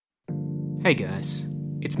Hey guys,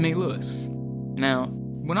 it's me, Lewis. Now,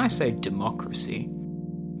 when I say democracy,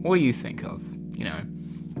 what do you think of? You know,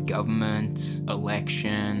 government,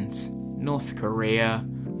 elections, North Korea?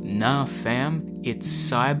 Nah, fam, it's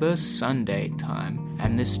Cyber Sunday time,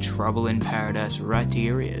 and this Trouble in Paradise right to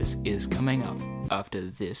your ears is coming up after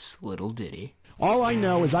this little ditty. All I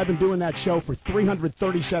know is I've been doing that show for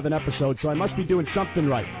 337 episodes, so I must be doing something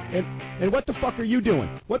right. And what the fuck are you doing?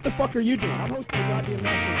 What the fuck are you doing? I'm hosting a goddamn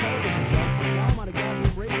national television show. Now I'm on a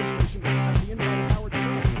goddamn radio station at the invite of Howard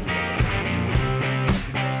Stern.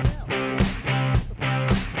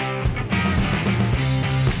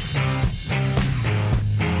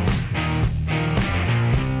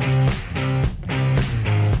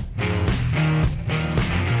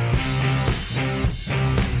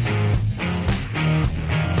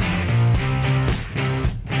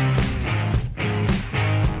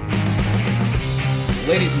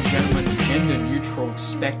 Ladies and gentlemen, gender-neutral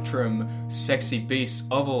spectrum, sexy beasts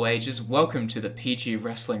of all ages, welcome to the PG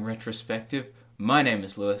Wrestling Retrospective. My name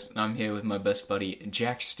is Lewis, and I'm here with my best buddy,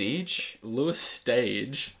 Jack Steege. Lewis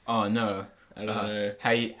Stage? Oh no. I don't know.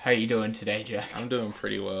 How you doing today, Jack? I'm doing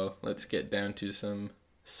pretty well. Let's get down to some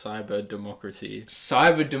cyber democracy.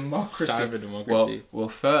 Cyber democracy. Cyber democracy. Well,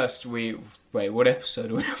 first, wait, what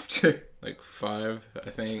episode are we up to? Like 5, I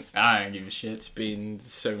think. I don't give a shit. It's been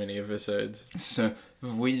so many episodes. So,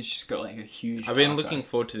 we just got like a huge... I've been archive. looking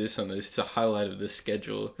forward to this one. It's a highlight of the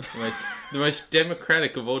schedule. The most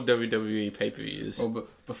democratic of all WWE pay-per-views. Well,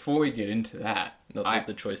 but before we get into that... Not that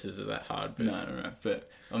the choices are that hard, but... No, but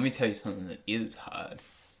let me tell you something that is hard.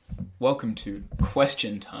 Welcome to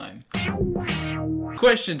Question Time.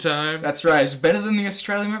 Question time! That's right, it's better than the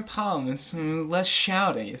Australian Parliament, some less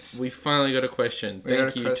shouties. We finally got a question. We got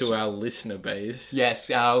Thank a you question. to our listener base.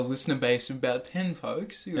 Yes, our listener base of about 10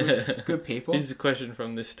 folks. Good people. Here's the question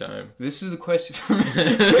from this time. This is the question from...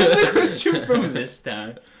 Here's the question from this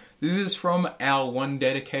time. This is from our one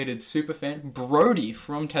dedicated superfan, Brody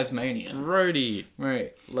from Tasmania. Brody!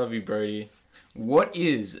 Right. Love you, Brody. What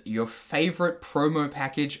is your favourite promo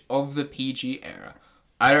package of the PG era?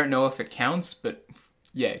 I don't know if it counts, but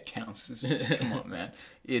yeah, it counts. Come on, man.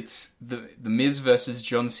 It's the Miz versus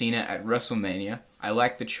John Cena at WrestleMania. I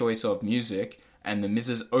like the choice of music and the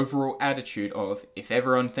Miz's overall attitude of, if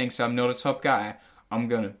everyone thinks I'm not a top guy, I'm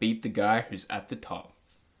gonna beat the guy who's at the top.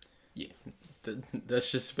 Yeah.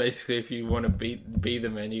 That's just basically if you want to be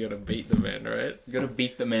the man, you gotta beat the man, right? You gotta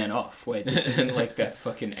beat the man off. Wait, this isn't like that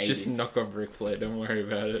fucking 80s. Just knock on Ric Flair, don't worry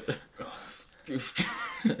about it.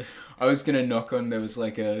 I was gonna knock on, there was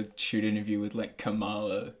like a shoot interview with like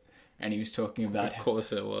Kamala, and he was talking about... Of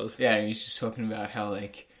course there was. Yeah, he was just talking about how,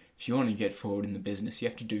 like, if you want to get forward in the business, you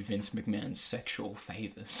have to do Vince McMahon's sexual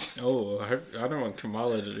favours. Oh, I don't want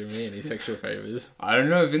Kamala to do me any sexual favours. I don't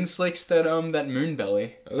know, Vince likes that moon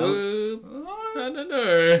belly. I don't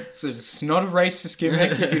know. So it's not a racist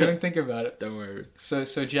gimmick if you don't think about it. Don't worry. So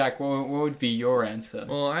Jack, what would be your answer?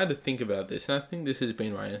 Well, I had to think about this, and I think this has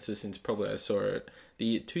been my answer since probably I saw it.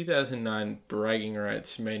 The 2009 Bragging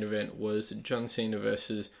Rights main event was John Cena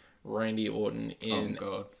versus Randy Orton in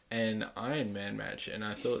an Iron Man match, and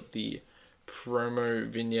I thought the promo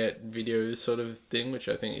vignette video sort of thing, which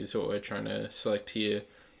I think is what we're trying to select here,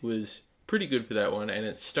 was pretty good for that one, and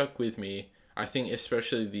it stuck with me. I think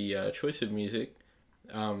especially the choice of music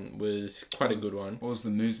was quite a good one. What was the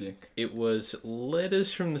music? It was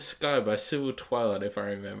Letters from the Sky by Civil Twilight, if I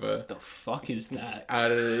remember. What the fuck is that? I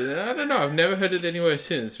don't know, I've never heard it anywhere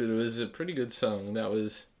since, but it was a pretty good song. That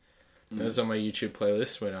was on my YouTube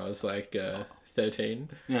playlist when I was like 13.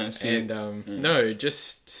 Yeah, No, it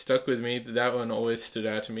just stuck with me. That one always stood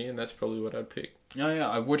out to me, and that's probably what I'd pick. Oh yeah,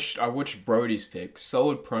 I watched Brody's pick.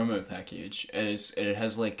 Solid promo package. It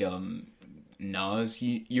has like Nas.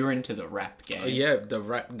 You're into the rap game. Oh yeah, the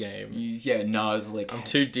rap game. Yeah, Nas like. I'm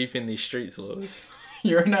too deep in these streets, Lewis.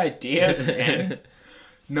 You're an ideas man.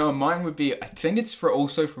 No, mine would be. I think it's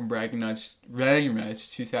also from Bragging Rights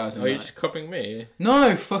 2009. Oh, you're just copying me?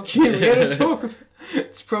 No, fuck you. We gotta talk.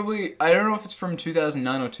 It's probably. I don't know if it's from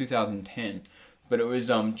 2009 or 2010. But it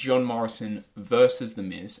was John Morrison versus The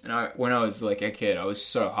Miz. And when I was like a kid, I was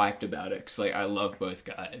so hyped about it. Because like, I love both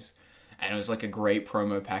guys. And it was like a great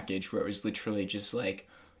promo package where it was literally just like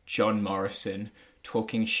John Morrison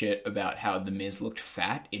talking shit about how The Miz looked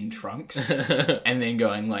fat in trunks. And then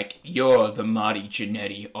going like, you're the Marty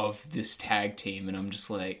Jannetty of this tag team. And I'm just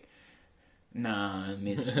like... Nah,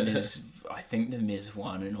 Miz, I think The Miz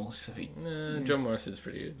won, and also... John Morrison's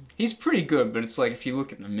pretty good. He's pretty good, but it's like, if you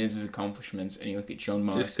look at The Miz's accomplishments, and you look at John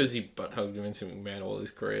Morrison... Just because he butt-hugged Vince McMahon all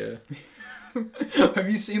his career. Have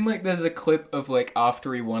you seen, like, there's a clip of, like,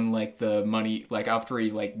 after he won, like, the money, like, after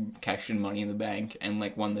he, like, cashed in Money in the Bank and,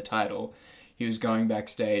 like, won the title, he was going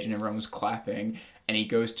backstage and everyone was clapping, and he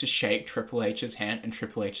goes to shake Triple H's hand, and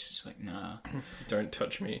Triple H is just like, nah. Don't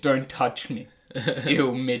touch me. Don't touch me.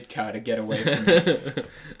 Ew, mid-carder, get away from me.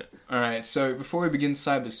 Alright, so before we begin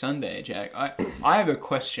Cyber Sunday, Jack, I have a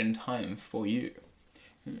question time for you.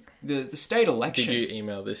 The state election... Did you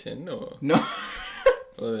email this in, or...? No.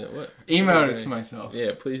 What? Emailed it to myself.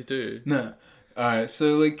 Yeah, please do. No. Alright,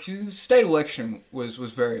 so, like, the state election was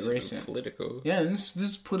very recent. Political. Yeah, this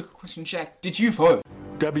is a political question. Jack, did you vote?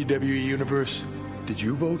 WWE Universe, did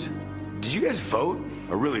you vote? Did you guys vote?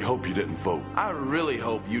 I really hope you didn't vote. I really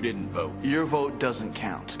hope you didn't vote. Your vote doesn't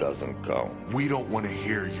count. Doesn't count. We don't want to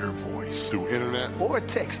hear your voice through internet Or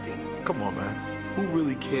texting. Come on, man. Who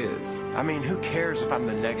really cares? I mean, who cares if I'm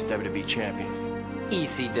the next WWE champion?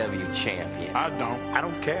 ECW champion. I don't. I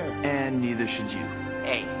don't care. And neither should you.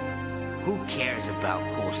 Hey, who cares about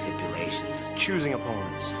cool stipulations? Choosing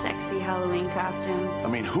opponents. Sexy Halloween costumes. I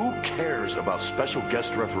mean, who cares about special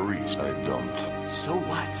guest referees? I don't. So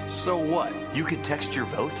what? So what? You could text your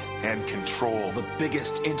vote? And control The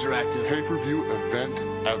biggest interactive... pay-per-view event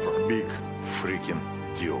ever. Big freaking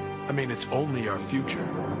deal. I mean, it's only our future.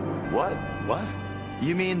 What? What?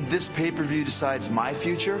 You mean this pay-per-view decides my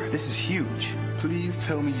future? This is huge. Please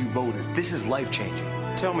tell me you voted. This is life-changing.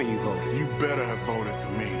 Tell me you voted. You better have voted for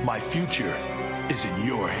me. My future is in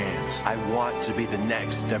your hands. I want to be the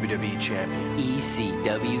next WWE champion.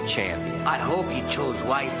 ECW champion. I hope you chose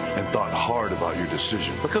wisely. And thought hard about your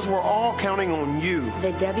decision. Because we're all counting on you.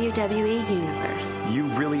 The WWE Universe. You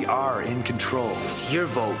really are in control. It's your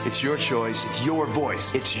vote. It's your choice. It's your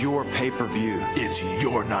voice. It's your pay-per-view. It's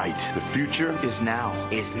your night. The future Is now.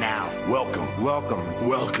 Is now. welcome. Welcome.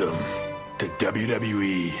 Welcome to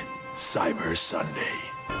WWE Cyber Sunday.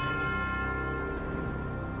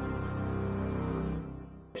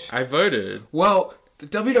 I voted. Well, the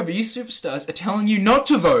WWE superstars are telling you not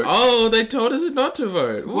to vote. Oh, they told us not to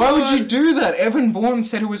vote. Why would you do that? Evan Bourne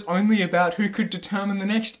said it was only about who could determine the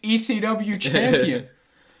next ECW champion.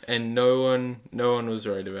 And no one was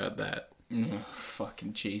worried about that. Oh,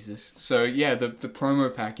 fucking Jesus. So yeah, the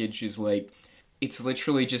promo package is like, it's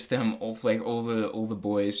literally just them all the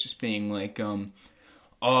boys just being like,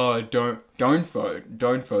 oh, don't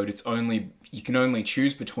vote. It's only, you can only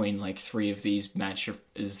choose between like 3 of these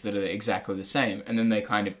matches that are exactly the same, and then they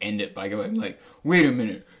kind of end it by going like, wait a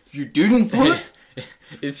minute, you didn't vote?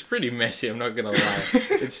 It's pretty messy, I'm not gonna lie.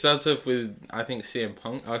 It starts off with, I think, CM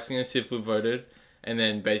Punk asking us if we voted, and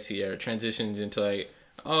then basically it transitions into like,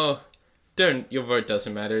 oh, your vote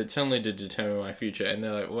doesn't matter, it's only to determine my future. And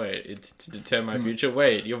they're like, wait, it's to determine my future?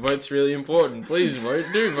 Wait, your vote's really important. Please vote,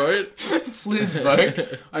 do vote. Please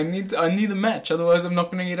vote. I need a match, otherwise I'm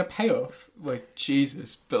not going to get a payoff. Like,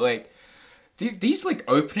 Jesus. But like, these like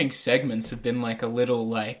opening segments have been like a little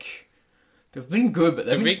like, they've been good, but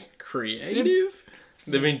they've been creative?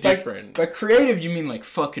 They've been different. By creative, you mean like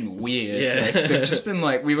fucking weird. Yeah. Like, they've just been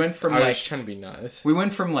like, we went from I like... was trying to be nice. We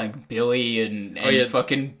went from like Billy and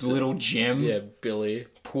fucking little Jim. Yeah, Billy.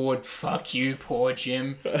 Fuck you, poor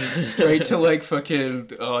Jim. Straight to like fucking,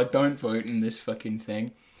 don't vote in this fucking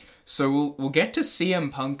thing. So we'll get to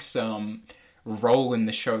CM Punk's role in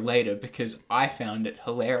the show later, because I found it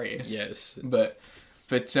hilarious. Yes. But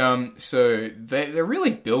so they're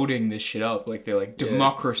really building this shit up. Like, they're like,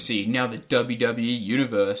 democracy, now the WWE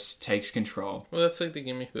Universe takes control. Well, that's like the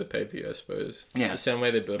gimmick for the pay-per-view, I suppose. Yeah. The same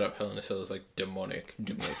way they build up Hell in a Cell is like demonic,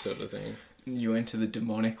 that sort of thing. You enter the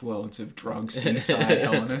demonic worlds of drugs inside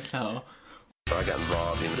Hell in a Cell. I got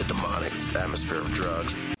involved in the demonic atmosphere of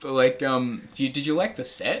drugs. But like, did you like the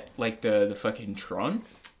set? Like the fucking Tron?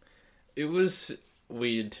 It was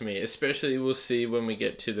weird to me, especially we'll see when we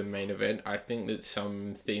get to the main event. I think that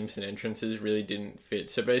some themes and entrances really didn't fit.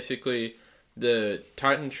 So basically, the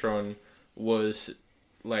Titantron was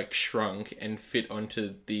like shrunk and fit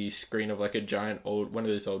onto the screen of like a giant one of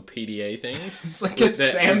those old PDA things. It's like a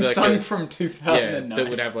Samsung from 2009. Yeah, that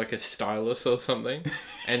would have like a stylus or something.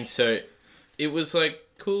 And so it was like,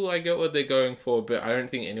 cool, I get what they're going for, but I don't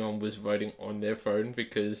think anyone was voting on their phone,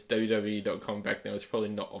 because WWE.com back then was probably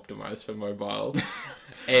not optimized for mobile.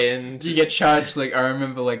 And you get charged, like, I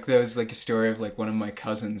remember, like, there was, like, a story of, like, one of my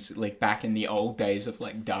cousins, like, back in the old days of,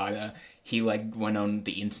 like, data, he, like, went on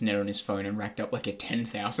the internet on his phone and racked up, like, a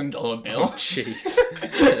 $10,000 bill. Oh,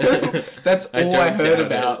 jeez. That's all I heard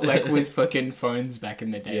about, it. like, with fucking phones back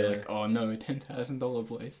in the day. Yeah. Like, oh, no, $10,000,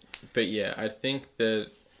 please. But, yeah, I think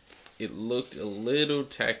that it looked a little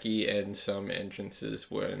tacky and some entrances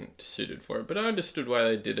weren't suited for it. But I understood why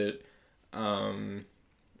they did it.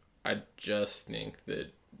 I just think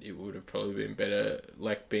that it would have probably been better,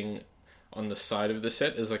 like, being on the side of the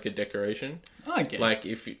set as, like, a decoration. Okay. Like,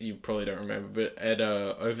 if you probably don't remember, but at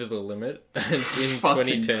Over the Limit in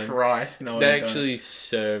Fucking 2010, Christ, no, they actually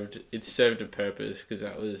served a purpose, because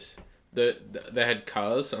that was they had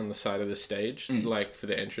cars on the side of the stage, like, for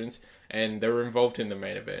the entrance, and they were involved in the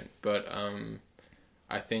main event, but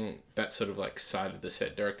I think that sort of, like, side of the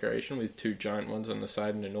set decoration with two giant ones on the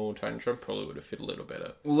side and an all Titantron probably would have fit a little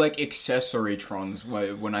better. Well, like, accessory Trons,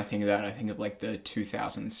 when I think of that, I think of, like, the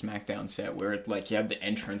 2000 SmackDown set, where, it, like, you had the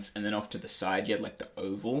entrance, and then off to the side, you had, like, the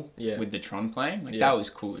oval with the Tron playing. Like, that was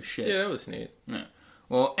cool as shit. Yeah, that was neat. Yeah.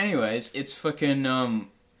 Well, anyways, it's fucking,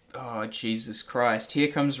 oh, Jesus Christ. Here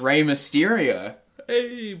comes Rey Mysterio.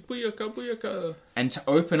 Hey, booyaka, booyaka. And to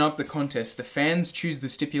open up the contest, the fans choose the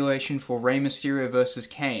stipulation for Rey Mysterio versus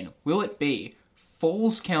Kane. Will it be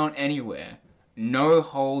falls count anywhere, no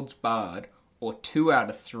holds barred, or 2 out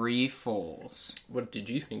of 3 falls? What did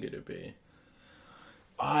you think it'd be?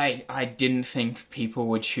 I didn't think people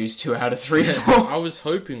would choose 2 out of 3 falls. I was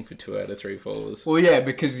hoping for 2 out of 3 falls. Well, yeah,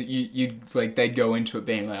 because you like, they'd go into it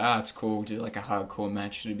being like, it's cool, do like a hardcore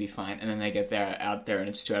match, it'd be fine, and then they get out there and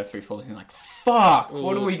it's 2 out of 3 falls, and you're like, fuck,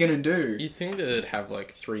 what are we gonna do? You think that they'd have,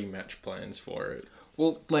 like, 3 match plans for it?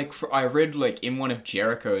 Well, like, I read, like, in one of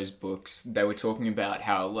Jericho's books, they were talking about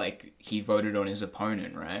how, like, he voted on his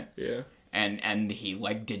opponent, right? Yeah. And he,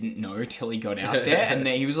 like, didn't know till he got out there, and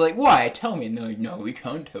then he was like, why? Tell me. And they're like, no, we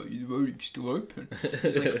can't tell you, the voting's still open.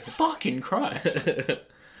 It's like, fucking Christ.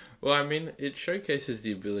 Well, I mean, it showcases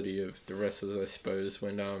the ability of the wrestlers, I suppose,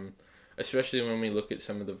 when, especially when we look at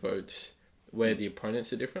some of the votes where the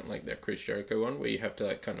opponents are different, like that Chris Jericho one, where you have to,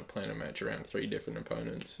 like, kind of plan a match around 3 different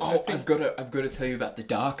opponents. Oh, I've got to tell you about the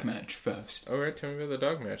dark match first. Alright, tell me about the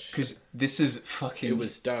dark match. Because this is fucking... It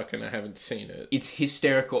was dark and I haven't seen it. It's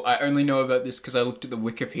hysterical. I only know about this because I looked at the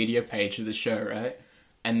Wikipedia page of the show, right?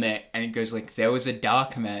 And it goes like, there was a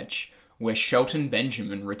dark match where Shelton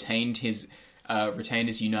Benjamin retained his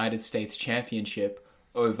United States Championship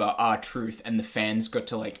over R-Truth, and the fans got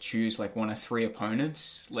to, like, choose, like, 1 of 3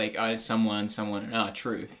 opponents, like, someone, and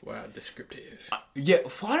R-Truth. Wow, descriptive. Yeah,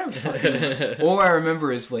 I don't fucking... All I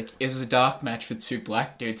remember is, like, it was a dark match with 2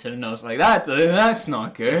 black dudes, and I was like, that's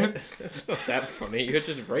not good. That's not that funny, you're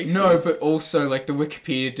just racist. No, but also, like, the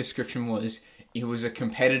Wikipedia description was, it was a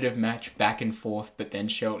competitive match back and forth, but then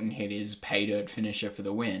Shelton hit his pay dirt finisher for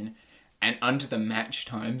the win. And under the match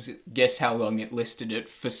times, guess how long it listed it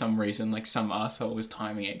for some reason, like some arsehole was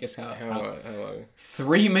timing it. Guess how long?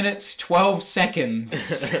 3 minutes, 12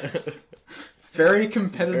 seconds. Very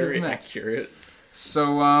competitive Very match. accurate.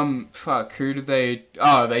 So, fuck, who did they...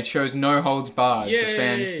 Oh, they chose no holds barred. Yay! The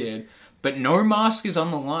fans did. But no mask is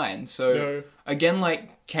on the line, so... No. Again,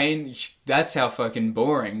 like, Kane, that's how fucking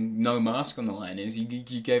boring no mask on the line is.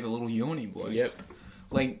 You gave a little yawny, boys. Yep.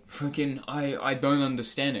 Like, freaking, I don't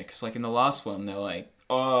understand it, because, like, in the last one, they're like,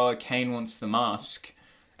 oh, Kane wants the mask,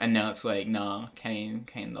 and now it's like, nah, Kane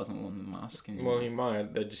doesn't want the mask anymore. Well, he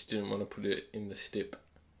might, they just didn't want to put it in the stip.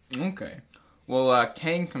 Okay. Well,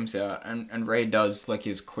 Kane comes out, and Ray does, like,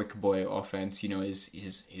 his quick boy offense, you know, his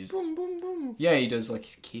Boom, boom, boom. Yeah, he does, like,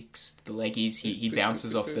 his kicks, the leggies, he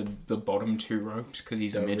bounces off the bottom 2 ropes, because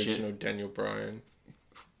he's a midget. Original Daniel Bryan.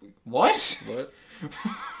 What? What?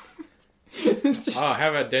 Oh,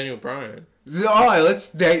 how about Daniel Bryan? Oh,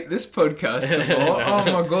 let's date this podcast some more. Oh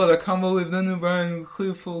my god, I can't believe Daniel Bryan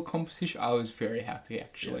clear for competition. I was very happy,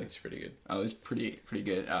 actually. Yeah, it's pretty good. I was pretty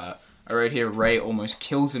good. I wrote here, Ray almost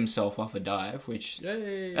kills himself off a dive, which...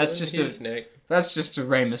 Yay, that's just a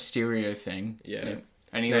Rey Mysterio thing. Yeah.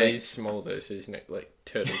 And he's small though, so his neck, like,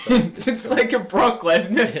 turtles. It's like a Brock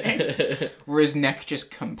Lesnar thing. Where his neck just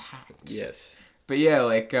compacts. Yes. But yeah,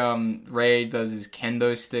 like, Ray does his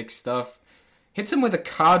kendo stick stuff. Hits him with a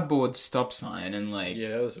cardboard stop sign, and like...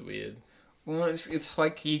 Yeah, that was weird. Well, it's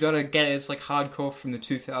like, you gotta get it, it's like hardcore from the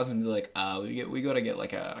 2000s, like, we gotta get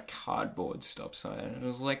like a cardboard stop sign. And it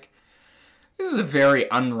was like, this is a very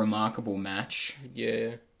unremarkable match.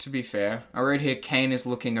 Yeah. To be fair. I wrote here, Kane is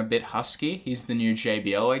looking a bit husky. He's the new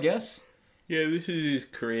JBL, I guess. Yeah, this is his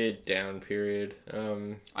career down period.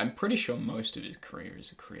 I'm pretty sure most of his career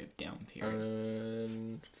is a career down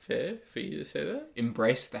period. Fair for you to say that?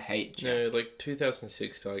 Embrace the hate, Jack. No, like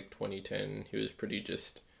 2006 to like 2010, he was pretty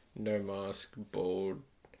just no mask, bald,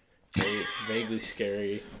 vaguely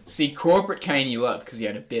scary. See, corporate Kane you love because he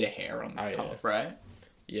had a bit of hair on the top, right?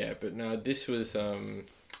 Yeah, but no, this was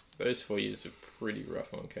those 4 years were pretty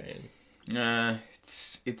rough on Kane. Nah,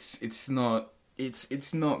 it's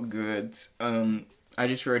not good. I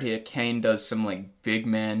just wrote here, Kane does some, like, big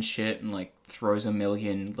man shit and, like, throws a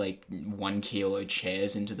million, like, 1 kilo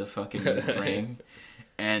chairs into the fucking ring.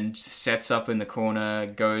 and sets up in the corner,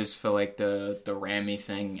 goes for like the rammy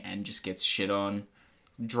thing, and just gets shit on.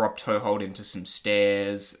 Drop toe hold into some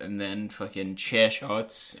stairs, and then fucking chair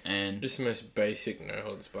shots, and just the most basic no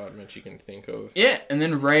holds barred match you can think of. Yeah, and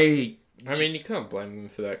then Ray. I mean, you can't blame them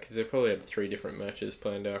for that because they probably had 3 different matches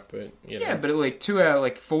planned out, but you know. Yeah, but like 2 hour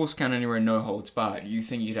like Falls Count Anywhere no holds barred. You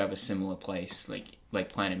think you'd have a similar place like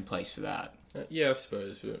plan in place for that? Yeah, I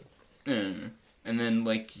suppose. But and then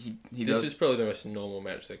like he this is probably the most normal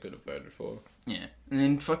match they could have voted for. Yeah, and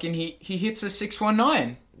then fucking he hits a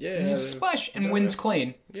 619. Yeah, and he's splash and wins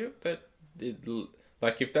clean. Yep,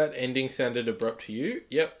 like if that ending sounded abrupt to you,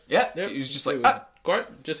 yep. It was just like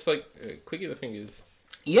quite just like click of the fingers.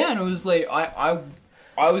 Yeah, and it was like I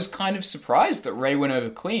was kind of surprised that Ray went over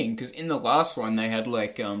clean because in the last one they had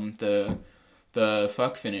like the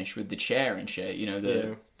fuck finish with the chair and shit, you know,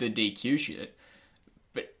 the DQ shit.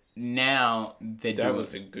 But now that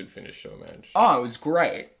was a good finish to a match. Oh, it was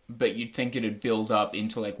great. But you'd think it'd build up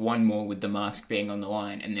into like one more with the mask being on the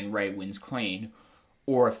line and then Ray wins clean.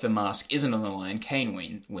 Or if the mask isn't on the line,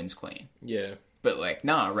 Kane wins clean. Yeah. But like,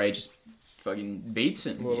 nah, Ray just fucking beats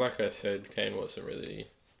him. Well, like I said, Kane wasn't really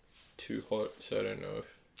too hot, so I don't know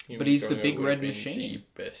if... But he's the big red machine.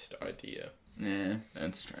 The best idea. Yeah,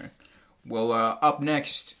 that's true. Well, up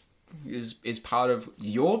next is part of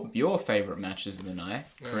your favourite matches of the night,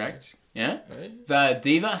 correct? Yeah? Right. The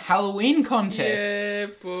Diva Halloween contest. Yeah,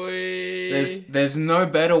 boy. There's no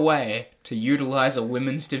better way to utilise a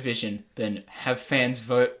women's division than have fans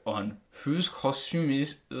vote on whose costume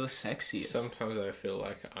is the sexiest. Sometimes I feel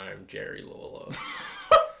like I'm Jerry Lawler.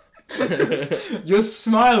 You're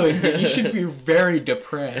smiling, but you should be very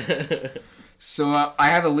depressed. So I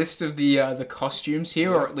have a list of the costumes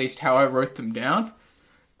here, or at least how I wrote them down.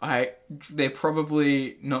 They're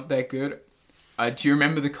probably not that good. Do you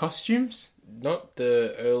remember the costumes? Not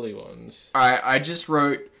the early ones. I just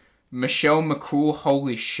wrote Michelle McCool,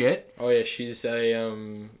 holy shit. Oh yeah, she's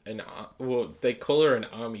well, they call her an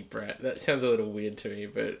army brat. That sounds a little weird to me,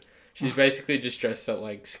 but she's basically just dressed up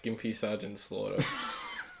like Skimpy Sergeant Slaughter.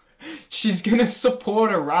 She's gonna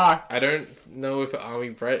support Iraq. I don't know if army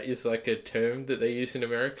brat is like a term that they use in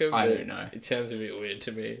America, but I don't know. It sounds a bit weird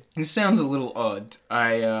to me. It sounds a little odd.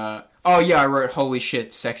 I wrote holy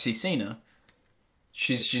shit, sexy Cena.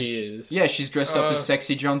 She is. Yeah, she's dressed up as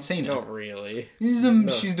sexy John Cena. Not really. She's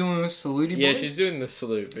doing a salute. Yeah, she's doing the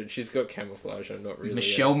salute, but she's got camouflage on, not really.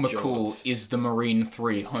 Michelle McCool is the Marine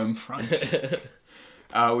 3 home front.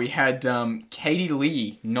 We had Katie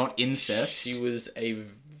Lee, not incest. She was a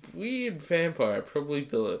weird vampire, probably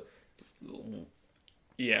the...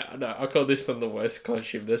 Yeah, no, I call this one the worst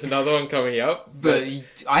costume. There's another one coming up, but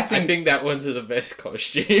I think that one's the best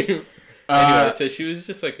costume. Anyway, so she was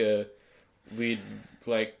just like a weird,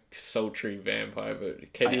 like, sultry vampire,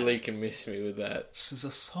 but Katie Lee can miss me with that. She's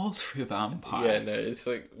a sultry vampire. Yeah, no, it's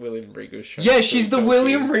like William Regal. Yeah, she's the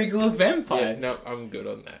William Regal of vampires. Yeah, no, I'm good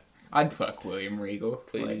on that. I'd fuck William Regal.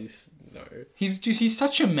 Please, no. He's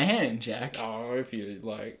such a man, Jack. Oh, if you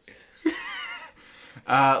like...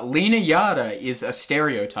 Lena Yada is a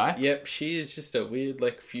stereotype. Yep, she is just a weird,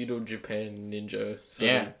 like, feudal Japan ninja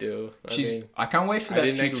sort of deal. I can't wait for that. I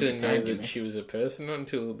didn't actually know that she was a person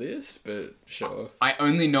until this, but sure. I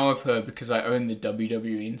only know of her because I own the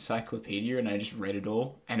WWE Encyclopedia and I just read it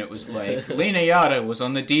all. And it was like, Lena Yada was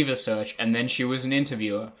on the Diva Search and then she was an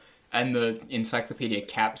interviewer. And the encyclopedia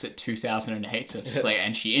caps at 2008, so it's just like,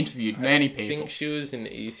 and she interviewed many people. I think she was in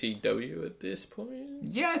ECW at this point.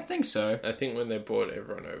 Yeah, I think so. I think when they brought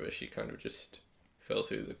everyone over, she kind of just fell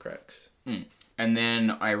through the cracks. And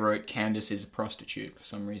then I wrote Candice is a prostitute for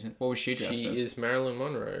some reason. What was she dressed as? She is Marilyn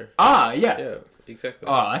Monroe. Ah, yeah. Yeah, exactly.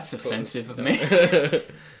 Oh, that's offensive of me.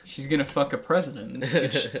 She's gonna fuck a president.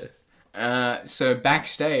 So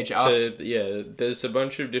backstage... there's a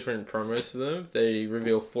bunch of different promos to them. They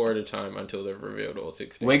reveal 4 at a time until they've revealed all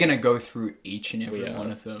 16. We're gonna go through each and every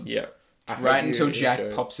one of them. Yeah. Right until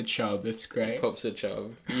Jack pops a chub. It's great. Pops a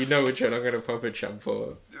chub. You know which one I'm gonna pop a chub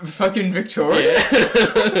for. Fucking Victoria.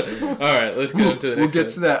 Yeah. Alright, let's go on to the next We'll get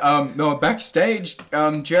to that. No, backstage,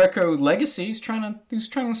 Jericho Legacy's trying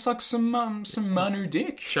to suck some Manu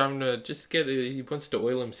dick. Trying to just he wants to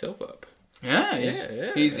oil himself up. Yeah,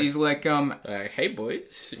 he's like, hey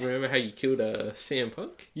boys, remember how you killed CM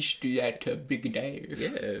Punk? You should do that to Big Dave.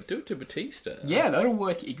 Yeah, do it to Batista. Yeah, that'll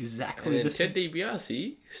work exactly and the same. Ted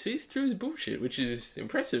DiBiase sees through his bullshit, which is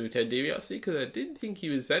impressive with Ted DiBiase, because I didn't think he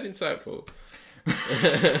was that insightful.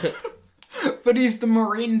 But he's the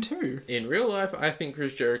Marine too. In real life, I think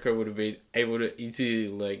Chris Jericho would have been able to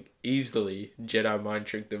easily Jedi mind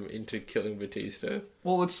trick them into killing Batista.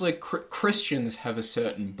 Well, it's like Christians have a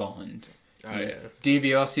certain bond. Oh, yeah.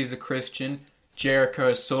 DiBiase is a Christian. Jericho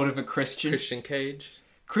is sort of a Christian. Christian Cage.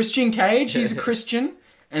 Christian Cage, he's a Christian.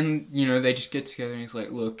 And, you know, they just get together and he's like,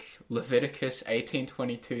 look, Leviticus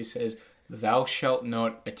 18:22 says, thou shalt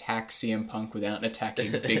not attack CM Punk without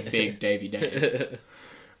attacking Big Davey Dave.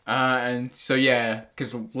 And so, yeah,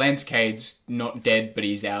 because Lance Cade's not dead, but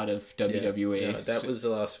he's out of WWE. Yeah, that was the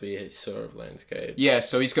last we saw of Lance Cade. Yeah,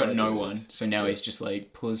 so he's got no one. So now he's just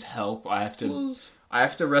like, please help. I have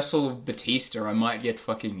to wrestle Batista. I might get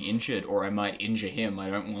fucking injured, or I might injure him. I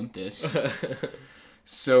don't want this.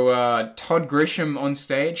 So, Todd Grisham on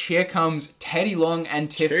stage. Here comes Teddy Long and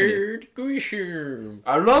Tiffany. Turd Grisham.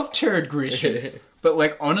 I love Turd Grisham. But,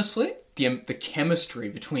 like, honestly, the chemistry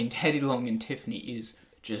between Teddy Long and Tiffany is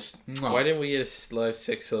just... Why didn't we get a live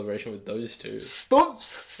sex celebration with those two? Stop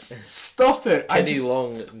it. Teddy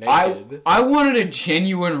Long naked. I wanted a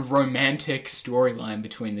genuine romantic storyline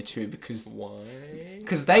between the two because... Why?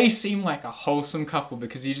 Because they seem like a wholesome couple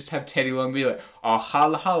because you just have Teddy Long be like, oh,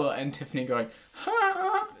 holla holla, and Tiffany going,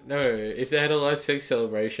 ha. No, if they had a live sex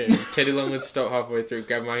celebration, Teddy Long would stop halfway through,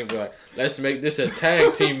 grab Mike and be like, let's make this a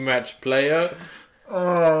tag team match, player.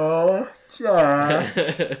 Oh, John.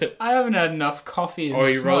 I haven't had enough coffee. Or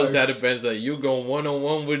he rolls out of bed and like, you go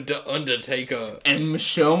one-on-one with The Undertaker. And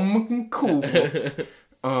Michelle McCool.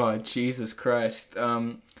 Oh, Jesus Christ.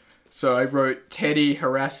 So I wrote, Teddy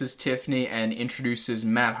harasses Tiffany and introduces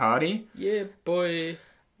Matt Hardy. Yeah, boy.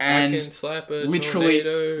 And slapper, literally,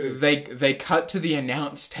 tornado. they cut to the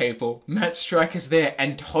announce table. Matt Striker's there,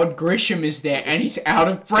 and Todd Grisham is there, and he's out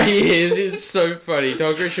of breath. He is. It's so funny.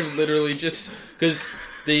 Todd Grisham literally just... Because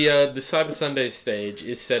the Cyber Sunday stage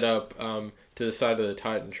is set up to the side of the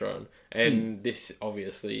Titantron. And this,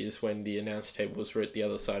 obviously, is when the announce tables were at the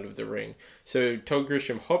other side of the ring. So Todd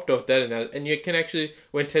Grisham hopped off that announce... And you can actually,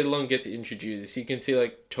 when Teddy Long gets introduced, you can see,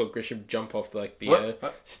 like, Todd Grisham jump off, like, the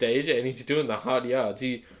stage. And he's doing the hard yards.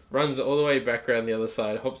 He runs all the way back around the other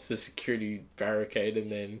side, hops the security barricade,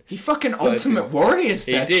 and then... He fucking Ultimate Warriors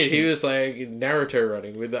that He did. shit. He was, like, Naruto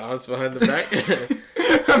running with the arms behind the back.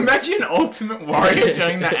 Imagine Ultimate Warrior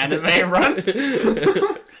doing the anime run.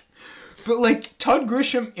 But, like, Todd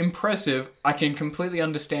Grisham, impressive. I can completely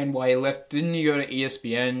understand why he left. Didn't he go to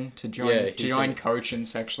ESPN to join Coach and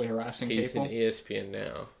sexually harassing people? He's in ESPN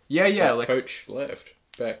now. Yeah. Like, Coach left.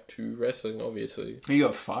 Back to wrestling, obviously. He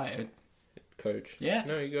got fired. Coach. Yeah.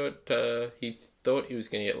 No, he got... he thought he was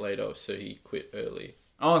going to get laid off, so he quit early.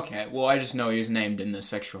 Oh, okay. Well, I just know he was named in the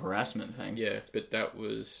sexual harassment thing. Yeah, but that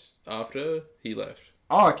was after he left.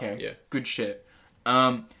 Oh, okay. Yeah. Good shit.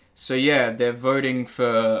 So yeah, they're voting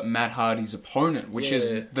for Matt Hardy's opponent, which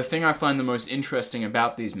is the thing I find the most interesting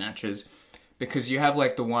about these matches, because you have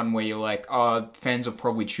like the one where you're like, oh, fans will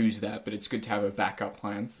probably choose that, but it's good to have a backup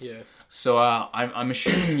plan. Yeah. So I'm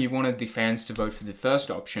assuming you wanted the fans to vote for the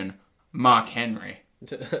first option, Mark Henry.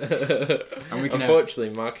 And unfortunately,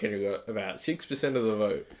 Mark Henry got about 6% of the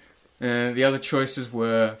vote. The other choices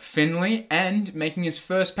were Finlay and, making his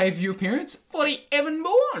first pay-per-view appearance, bloody Evan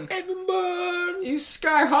Bourne. Evan Bourne! He's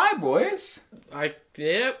sky high, boys.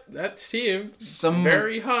 Yep, that's him.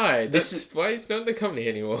 Very high. That's why he's not in the company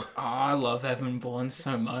anymore. Oh, I love Evan Bourne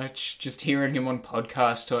so much. Just hearing him on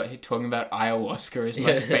podcasts talking about ayahuasca is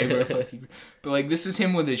my favorite. But, like, this is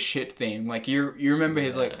him with his shit theme. Like, you remember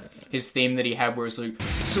his theme that he had where it's like,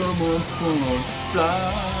 someone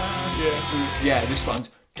fly. Yeah, this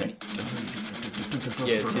one's...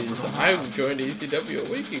 Yeah, I joined ECW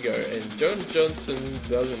a week ago, and John Johnson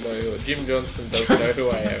doesn't know who, Jim Johnson doesn't know who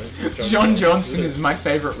I am. John Johnson is my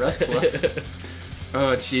favourite wrestler.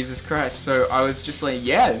 Oh, Jesus Christ. So I was just like,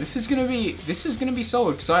 yeah, this is gonna be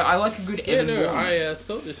solid, because I like a good Evan Bourne. I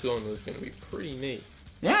thought this one was gonna be pretty neat.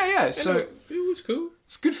 Yeah, so... it was cool.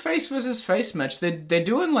 It's a good face versus face match. They're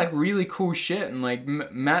doing, like, really cool shit, and, like,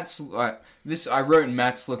 Matt's, like... I wrote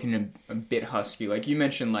Matt's looking a bit husky. Like, you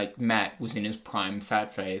mentioned, like, Matt was in his prime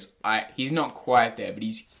fat phase. He's not quite there, but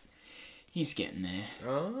he's getting there.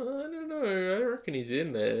 Oh, I don't know. I reckon he's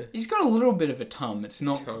in there. He's got a little bit of a tum. It's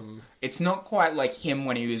not quite like him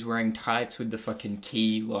when he was wearing tights with the fucking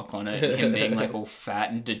key lock on it, and him being, like, all fat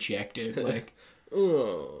and dejected. Like,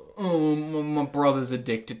 oh, my brother's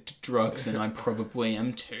addicted to drugs, and I probably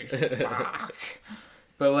am too. Fuck.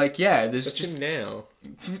 But, like, yeah, there's What's just... him now?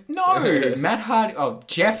 No! Matt Hardy... Oh,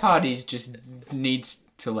 Jeff Hardy's just needs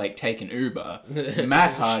to, like, take an Uber.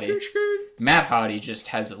 Matt Hardy just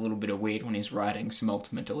has a little bit of weed when he's writing some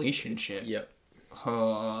Ultimate Deletion shit. Yep.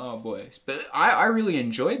 Oh, boys. But I really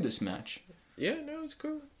enjoyed this match. Yeah, no, it's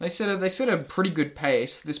cool. They set a pretty good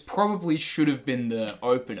pace. This probably should have been the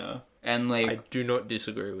opener. And, like... I do not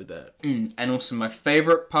disagree with that. And also my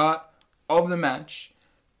favourite part of the match...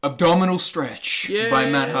 Abdominal stretch by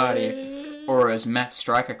Matt Hardy, or as Matt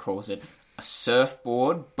Striker calls it, a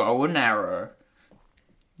surfboard, bow and arrow.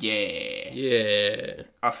 Yeah. Yeah.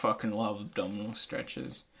 I fucking love abdominal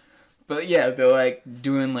stretches. But yeah, they're like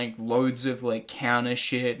doing like loads of like counter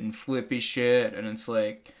shit and flippy shit, and it's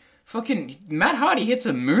like fucking Matt Hardy hits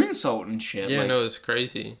a moonsault and shit. Yeah, like, no, it's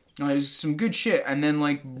crazy. it was some good shit. And then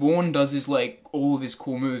like Bourne does his like all of his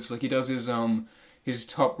cool moves. Like he does his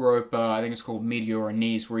top rope, I think it's called Meteor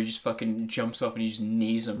Knees, where he just fucking jumps off and he just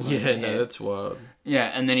knees him. Right Yeah, no, that's wild.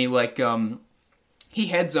 Yeah, and then he like he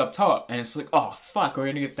heads up top, and it's like, oh fuck, we're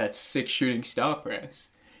gonna get that sick shooting star press,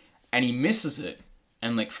 and he misses it,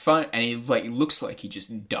 and like and he like looks like he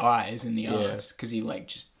just dies in the ass because he like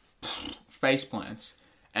just face plants.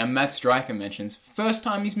 And Matt Stryker mentions first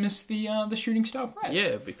time he's missed the shooting star press.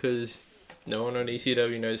 Yeah, because no one on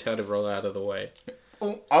ECW knows how to roll out of the way.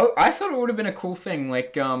 Oh, I thought it would have been a cool thing,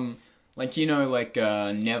 like you know, like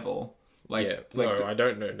Neville. Like, yeah, like no, I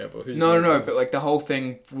don't know Neville. Who's No, Neville? but like the whole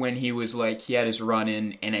thing when he was like, he had his run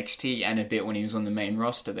in NXT and a bit when he was on the main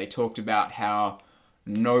roster, they talked about how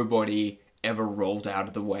nobody ever rolled out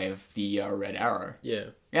of the way of the Red Arrow. Yeah.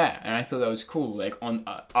 Yeah, and I thought that was cool, like on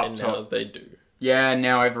up and top. now they do. Yeah,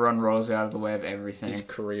 now everyone rolls out of the way of everything. His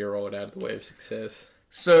career rolled out of the way of success.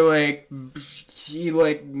 So, like, he,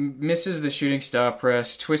 like, misses the shooting star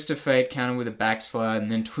press, Twist of Fate countered with a backslide,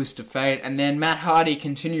 and then Twist of Fate, and then Matt Hardy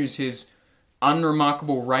continues his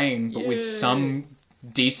unremarkable reign, but with some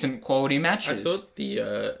decent quality matches. I thought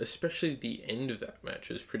especially the end of that match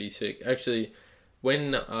was pretty sick. Actually,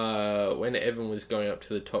 when Evan was going up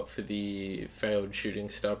to the top for the failed shooting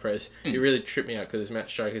star press, it really tripped me out because Matt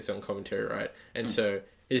Stryker's on commentary, right? And so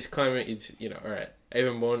his claimant is, alright,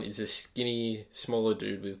 Evan Bourne is a skinny, smaller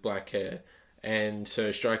dude with black hair. And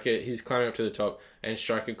so Stryker, he's climbing up to the top, and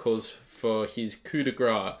Stryker calls for his coup de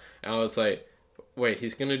grace. And I was like, wait,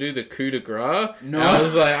 he's gonna do the coup de grace? No. And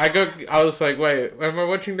I was like, wait, am I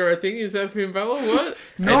watching the right thing? Is that Finn Balor? What?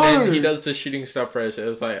 No. And then he does the shooting star press. It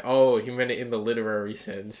was like, oh, he meant it in the literary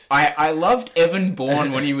sense. I loved Evan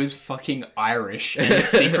Bourne when he was fucking Irish and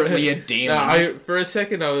secretly a demon. No, for a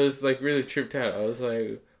second, I was like really tripped out. I was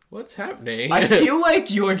like, what's happening? I feel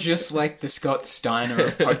like you're just like the Scott Steiner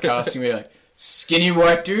of podcasting, where you're like, skinny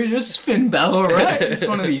white dude, this is Finn Balor, right? It's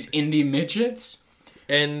one of these indie midgets.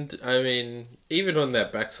 And, I mean, even on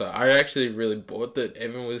that backside, I actually really bought that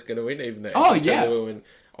Evan was going to win, even though and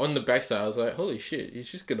on the backside, I was like, holy shit,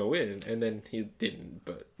 he's just going to win. And then he didn't,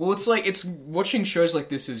 but... Well, it's like, watching shows like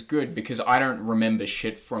this is good, because I don't remember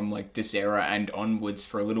shit from, like, this era and onwards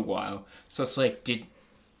for a little while. So it's like,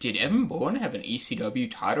 did Evan Bourne have an ECW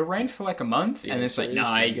title reign for like a month? And it's like,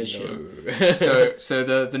 nah, he goes, no. So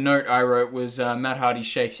the note I wrote was, Matt Hardy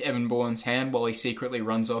shakes Evan Bourne's hand while he secretly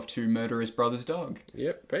runs off to murder his brother's dog.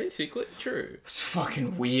 Yep, basically true. It's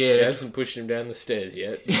fucking weird. He hasn't pushed him down the stairs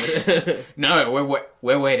yet. No,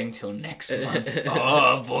 we're waiting till next month.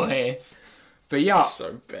 Oh, boys. But yeah.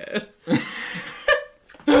 So bad.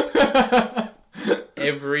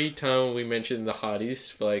 Every time we mention the Hardys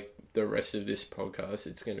for like the rest of this podcast,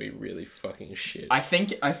 it's going to be really fucking shit. I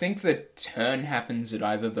think the turn happens at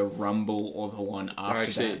either the Rumble or the one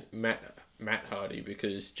after that. Matt Hardy,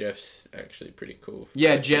 because Jeff's actually pretty cool.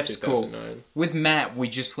 Yeah, Jeff's cool. With Matt, we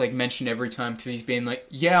just like mention every time because he's been like,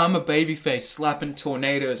 yeah, I'm a babyface slapping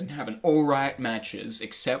tornadoes and having all right matches,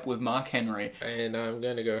 except with Mark Henry. And I'm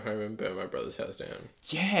going to go home and burn my brother's house down.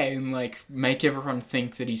 Yeah, and like make everyone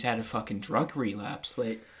think that he's had a fucking drug relapse.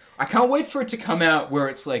 Like, I can't wait for it to come out where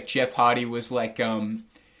it's like Jeff Hardy was like,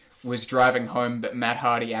 was driving home, but Matt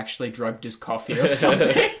Hardy actually drugged his coffee or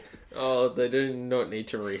something. Oh, they do not need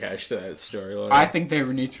to rehash that storyline. I think they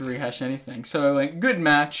would need to rehash anything. So, like, good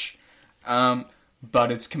match,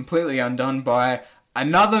 but it's completely undone by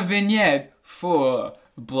another vignette for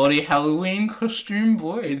Bloody Halloween Costume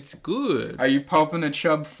Boys. It's good. Are you popping a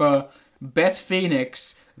chub for Beth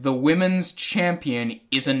Phoenix? The women's champion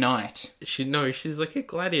is a knight. She's like a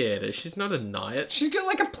gladiator. She's not a knight. She's got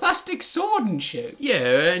like a plastic sword and shit.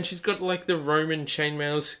 Yeah, and she's got like the Roman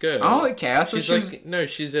chainmail skirt. Oh, okay. I thought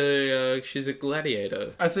she's a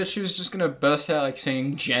gladiator. I thought she was just gonna burst out like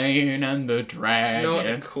saying Jane and the Dragon.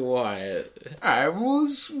 Not quite. Alright, well,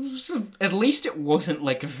 at least it wasn't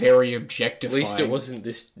like very objectifying. At least it wasn't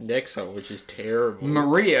this next one, which is terrible.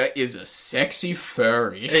 Maria is a sexy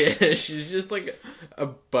furry. She's just like a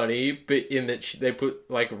bunny, but in that they put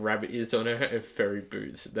like rabbit ears on her and furry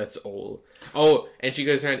boots. That's all. Oh, and she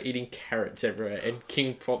goes around eating carrots everywhere, and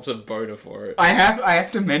King pops a boner for it. I have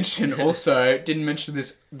to mention also, didn't mention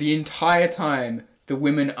this, the entire time the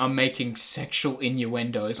women are making sexual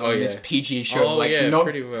innuendos on this PG show. Oh, like,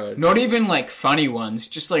 pretty much. Not even like funny ones,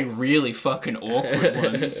 just like really fucking awkward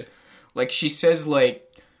ones. Like she says like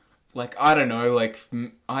like, I don't know, like,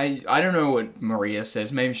 I don't know what Maria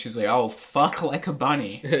says. Maybe she's like, oh, fuck like a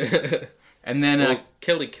bunny. And then,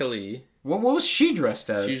 Kelly. What was she dressed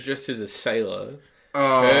as? She's dressed as a sailor.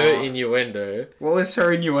 Oh. Her innuendo. What was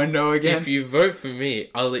her innuendo again? If you vote for me,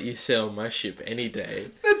 I'll let you sail my ship any day.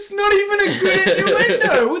 That's not even a good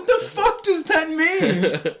innuendo. What the fuck does that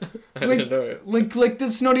mean? I don't know. Like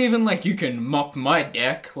that's not even like you can mop my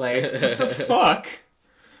deck. Like, what the fuck?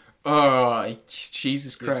 Oh,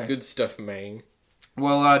 Jesus Christ. It's good stuff, man.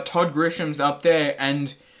 Well, Todd Grisham's up there,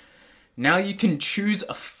 and now you can choose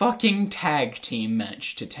a fucking tag team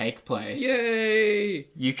match to take place. Yay!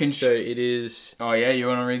 You can. So it is. Oh yeah, you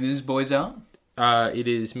want to read these boys out? It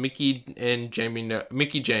is Mickey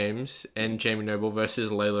James and Jamie Noble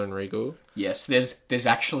versus Layla and Regal. Yes, there's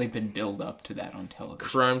actually been build up to that on television.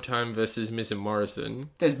 Crime Time versus Miz and Morrison.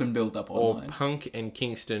 There's been build up online. Or Punk and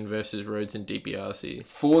Kingston versus Rhodes and DiBiase.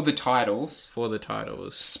 For the titles.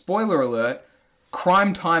 Spoiler alert.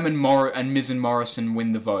 Crime Time and Miz and Morrison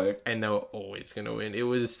win the vote. And they were always going to win.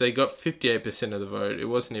 They got 58% of the vote. It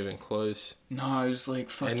wasn't even close. No, it was like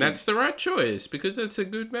fucking... And that's the right choice, because that's a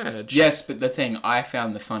good match. Yes, but the thing I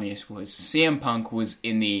found the funniest was CM Punk was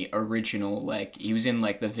in the original, like, he was in,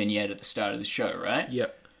 like, the vignette at the start of the show, right?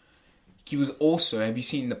 Yep. He was also... Have you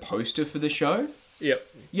seen the poster for the show? Yep.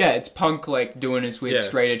 Yeah, it's Punk, like, doing his weird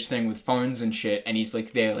straight edge thing with phones and shit, and he's,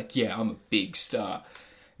 like, there, like, yeah, I'm a big star.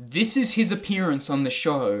 This is his appearance on the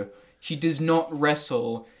show. He does not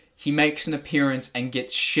wrestle. He makes an appearance and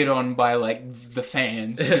gets shit on by, like, the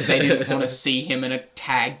fans because they didn't want to see him in a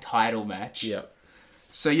tag title match. Yep.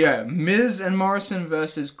 So, yeah, Miz and Morrison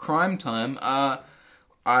versus Crime Time. I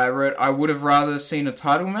would have rather seen a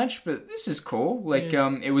title match, but this is cool. Like,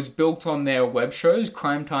 it was built on their web shows.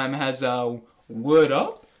 Crime Time has Word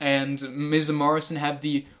Up, and Miz and Morrison have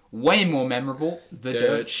the way more memorable, the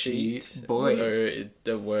Dirt Sheet Boys.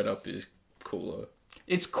 The Word Up is cooler.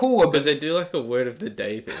 It's cooler, because they do like a word of the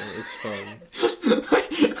day thing. It's fun.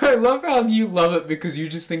 I love how you love it because you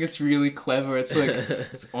just think it's really clever. It's like,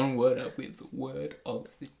 it's on Word Up with the word of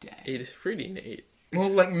the day. It is pretty neat. Well,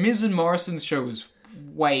 like, Miz and Morrison's show was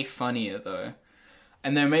way funnier, though.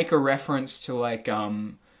 And they make a reference to, like,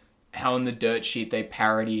 how in the Dirt Sheet they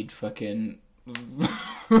parodied fucking...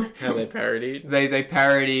 How they parodied? They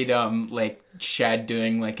parodied, like, Shad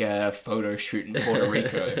doing, like, a photo shoot in Puerto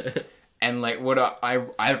Rico. And, like, what I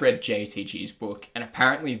read JTG's book, and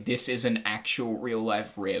apparently this is an actual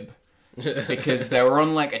real-life rib. Because they were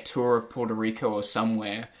on, like, a tour of Puerto Rico or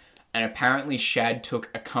somewhere, and apparently Shad took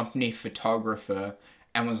a company photographer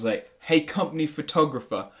and was like, hey, company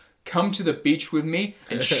photographer, come to the beach with me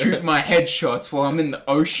and shoot my headshots while I'm in the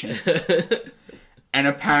ocean. And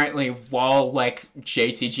apparently, while, like,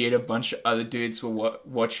 JTG and a bunch of other dudes were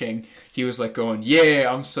watching, he was, like, going, yeah,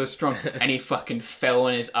 I'm so strong. And he fucking fell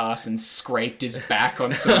on his ass and scraped his back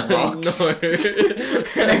on some rocks. No.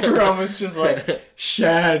 And everyone was just like,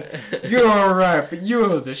 Shad, you're alright, but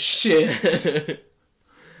you're the shit.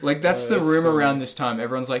 Like, that's the rumor around this time.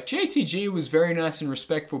 Everyone's like, JTG was very nice and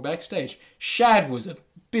respectful backstage. Shad was a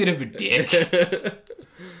bit of a dick.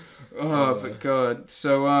 But God.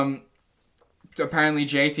 So, apparently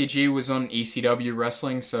JTG was on ECW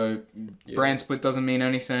wrestling, so brand split doesn't mean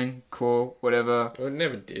anything. Cool, whatever. Well, it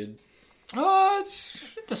never did. Oh,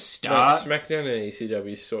 it's at the start. SmackDown and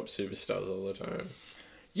ECW swap superstars all the time.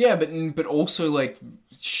 Yeah, but also, like,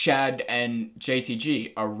 Shad and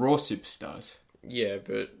JTG are Raw superstars. Yeah,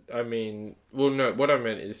 but, I mean... Well, no, what I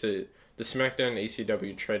meant is that the SmackDown and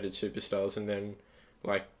ECW traded superstars, and then,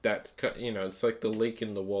 like, that's... You know, it's like the leak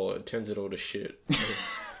in the wallet. It turns it all to shit.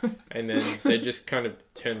 And then they just kind of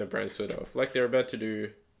turn the brand split off. Like they're about to do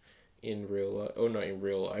in real life. Or not in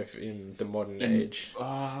real life, in the modern age.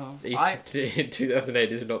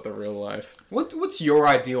 2008 is not the real life. What's your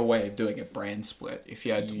ideal way of doing a brand split? If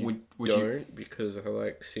you had, would you... Because I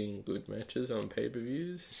like seeing good matches on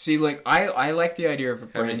pay-per-views. See, like, I like the idea of a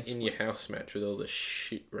brand split. In your house match with all the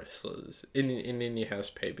shit wrestlers. In your house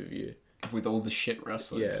pay-per-view. With all the shit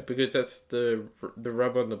wrestlers. Yeah, because that's the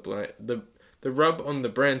rub on the rub on the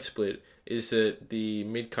brand split is that the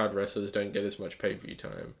mid-card wrestlers don't get as much pay-per-view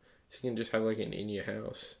time. So you can just have, like, an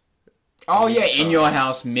in-your-house. Oh, yeah,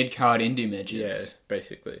 in-your-house mid-card indie matches. Yeah,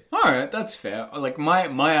 basically. Alright, that's fair. Like, my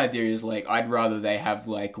idea is, like, I'd rather they have,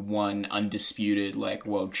 like, one undisputed, like,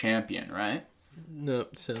 world champion, right? No,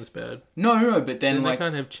 sounds bad. No, but then Then like... they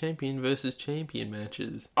can't have champion versus champion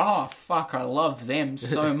matches. Oh, fuck, I love them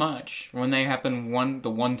so much. When they happen the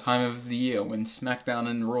one time of the year, when SmackDown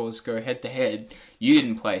and Raws go head-to-head. You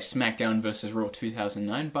didn't play SmackDown vs. Raw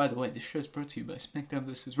 2009. By the way, this show's brought to you by SmackDown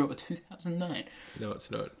vs. Raw 2009. No,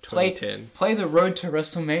 it's not. 2010. Play the road to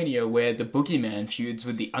WrestleMania where the Boogeyman feuds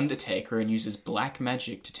with The Undertaker and uses black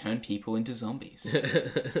magic to turn people into zombies.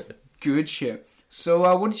 Good shit.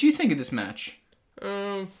 So, what did you think of this match?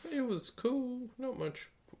 It was cool. Not much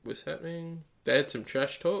was happening. They had some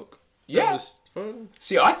trash talk. Yeah. That was fun.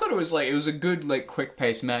 See, I thought it was a good,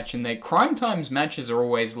 quick-paced match, and Crime Time's matches are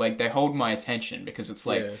always, they hold my attention, because it's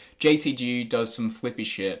JTG does some flippy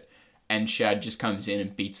shit, and Shad just comes in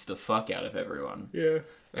and beats the fuck out of everyone. Yeah.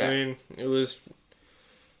 I mean, it was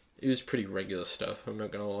pretty regular stuff, I'm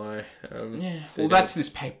not gonna lie. Well, that's this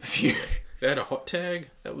pay-per-view. They had a hot tag.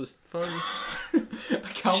 That was fun. I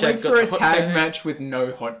can't wait for a tag match with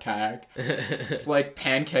no hot tag. It's like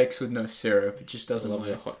pancakes with no syrup. It just doesn't love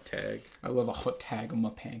a hot tag. I love a hot tag on my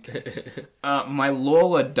pancakes. My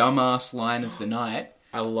Lawler dumbass line of the night.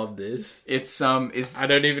 I love this. It's I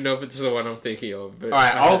don't even know if it's the one I'm thinking of. But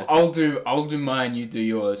alright, I'll do mine. You do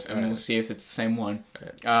yours, and we'll see if it's the same one.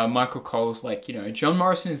 Michael Cole's like, John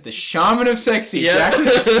Morrison is the shaman of sexy. Yeah.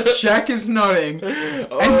 Jack is nodding.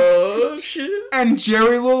 Oh shit! And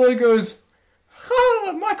Jerry Lawler goes,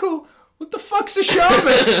 Michael, what the fuck's a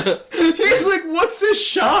shaman? He's like, what's a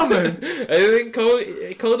shaman? I think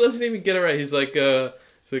Cole doesn't even get it right. He's like,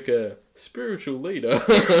 it's like a spiritual leader.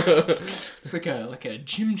 It's like a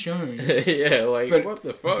Jim Jones. Yeah, what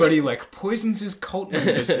the fuck? But he poisons his cult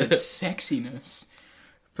members with sexiness.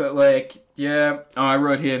 But I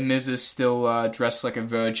wrote here Miz is still dressed like a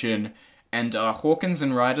virgin, and Hawkins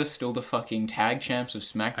and Ryder still the fucking tag champs of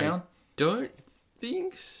SmackDown. I don't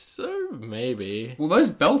think so. Maybe. Well,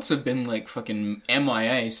 those belts have been fucking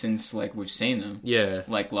MIA since we've seen them. Yeah.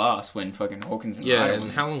 Last when fucking Hawkins and Ryder. Yeah,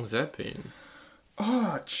 and how long's that been?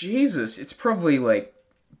 Oh, Jesus. It's probably,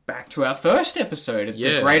 back to our first episode of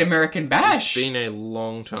the Great American Bash. It's been a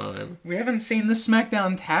long time. We haven't seen the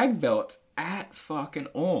SmackDown tag belts at fucking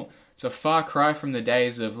all. It's a far cry from the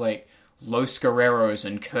days of, Los Guerreros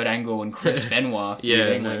and Kurt Angle and Chris Benoit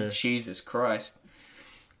feuding, Jesus Christ.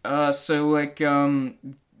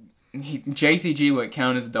 JTG,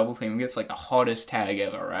 counters a double team and gets, the hottest tag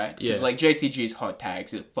ever, right? Yeah. Because, JTG's hot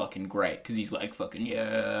tags are fucking great, because he's fucking,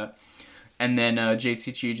 yeah... And then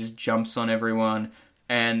JTG just jumps on everyone,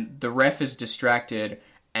 and the ref is distracted,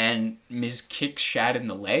 and Miz kicks Shad in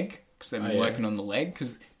the leg, because they've been working on the leg,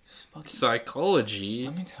 because... Psychology?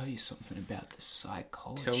 Let me tell you something about the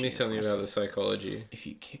psychology. Tell me something about the psychology. If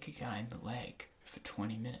you kick a guy in the leg for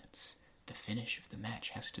 20 minutes, the finish of the match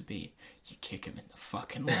has to be, you kick him in the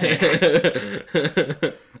fucking leg.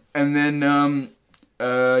 And then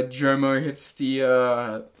Jomo hits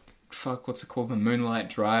the... what's it called? The Moonlight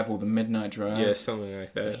Drive or the Midnight Drive? Yeah, something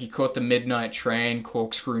like that. He caught the Midnight Train,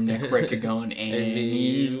 corkscrew neckbreaker going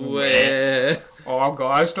anywhere. Oh,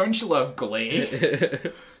 guys, don't you love Glee?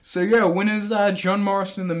 So, winners John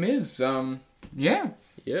Morrison and The Miz.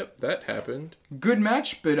 Yep, that happened. Good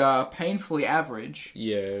match, but painfully average.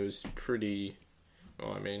 Yeah, it was pretty...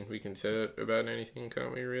 Well, I mean, we can say that about anything,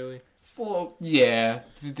 can't we, really? Well, yeah.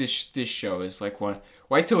 This show is one...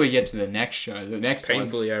 Wait till we get to the next show. The next one.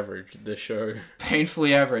 Painfully average, the show.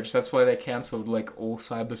 Painfully average. That's why they cancelled, all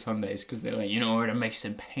Cyber Sundays, because they're it makes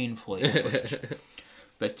them painfully average.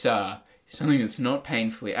 But, something that's not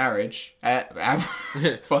painfully average...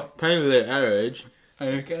 Painfully average?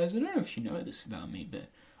 Guys, I don't know if you know this about me, but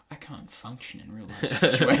I can't function in real life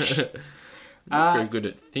situations. Not very good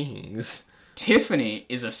at things. Tiffany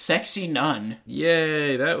is a sexy nun.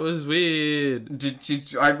 Yay, that was weird.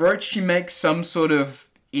 I wrote she makes some sort of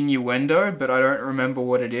innuendo, but I don't remember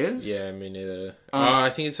what it is. Yeah, me neither. I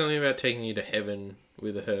think it's something about taking you to heaven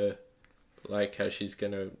with her. How she's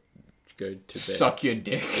gonna go to bed. Suck your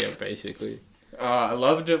dick. Yeah, basically. I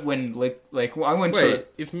loved it when, I went to...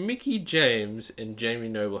 if Mickie James and Jamie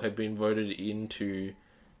Noble had been voted into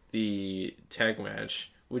the tag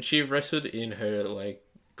match, would she have wrestled in her,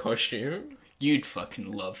 costume? You'd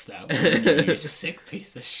fucking love that, wouldn't you sick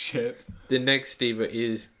piece of shit. The next diva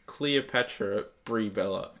is Cleopatra Brie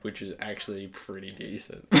Bella, which is actually pretty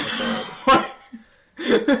decent.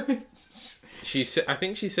 I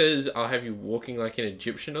think she says, "I'll have you walking like an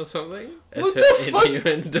Egyptian" or something. What the fuck?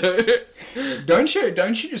 Innuendo.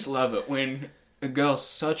 Don't you just love it when a girl's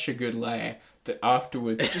such a good layer that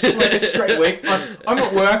afterwards, just a straight week, I'm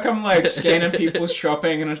at work, I'm scanning people's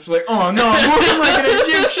shopping, and I'm just oh no, I'm walking like an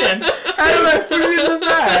Egyptian. How do I put it in the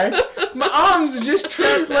bag? My arms are just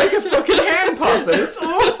trapped like a fucking hand puppet. It's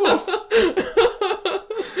awful.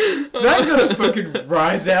 That gotta fucking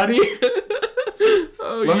rise out of you.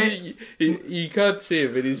 Oh, you can't see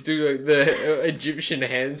it, but he's doing like the Egyptian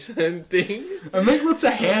hand sign thing. I make lots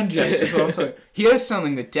of hand gestures while I'm talking. Here's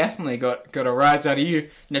something that definitely got a rise out of you.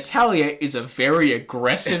 Natalia is a very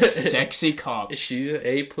aggressive, sexy cop. She's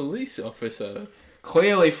a police officer.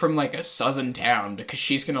 Clearly from like a southern town, because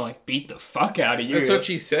she's gonna like beat the fuck out of you. That's what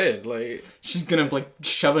she said. Like, she's gonna like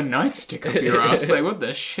shove a nightstick up your ass. Like, what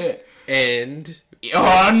the shit? And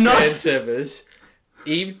fan service.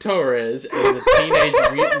 Eve Torres as a Teenage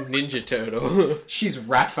Mutant Ninja Turtle. She's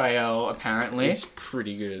Raphael, apparently. It's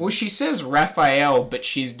pretty good. Well, she says Raphael, but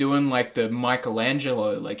she's doing like the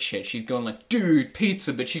Michelangelo like shit. She's going like, dude,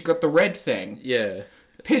 pizza, but she's got the red thing. Yeah.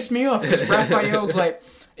 Pissed me off because Raphael's like,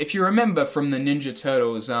 if you remember from the Ninja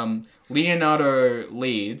Turtles, Leonardo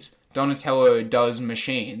leads, Donatello does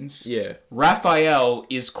machines. Yeah. Raphael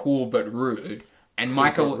is cool but rude. And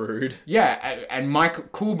Cool but rude. Yeah, and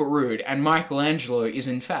cool but rude. And Michelangelo is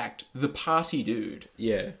in fact the party dude.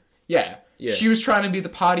 Yeah. Yeah. She was trying to be the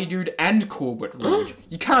party dude and cool but rude.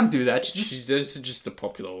 You can't do that. Those are just the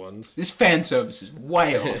popular ones. This fan service is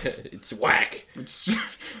way off. It's whack. It's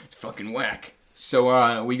fucking whack.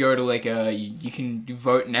 So we go to like you can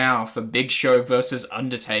vote now for Big Show versus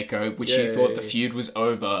Undertaker, which you thought the feud was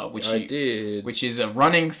over, which is a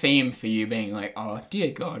running theme for you, being like, oh dear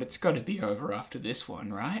God, it's got to be over after this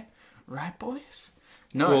one, right? Right, boys?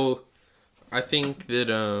 No. Well, I think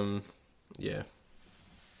that yeah.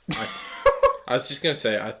 I was just gonna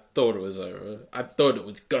say, I thought it was over. I thought it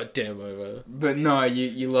was goddamn over. But no,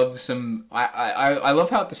 you love some... I love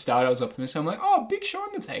how at the start I was optimistic. I'm like, oh, Big Show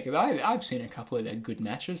Undertaker. I've seen a couple of their good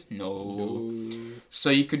matches. No. So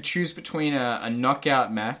you could choose between a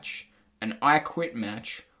knockout match, an I Quit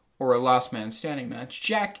match, or a last man standing match.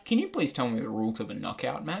 Jack, can you please tell me the rules of a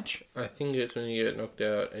knockout match? I think it's when you get knocked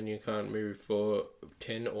out and you can't move for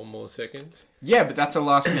 10 or more seconds. Yeah, but that's a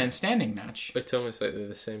last man standing match. It's almost like they're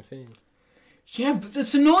the same thing. Yeah, but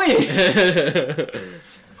it's annoying.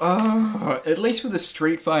 At least with a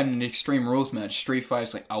Street Fight and an Extreme Rules match, Street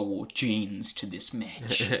Fighter's like, I wore jeans to this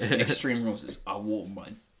match. And Extreme Rules is, I wore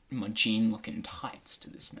my jean-looking tights to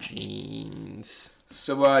this match. Jeans.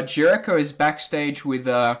 So Jericho is backstage with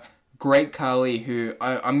Great Khali, who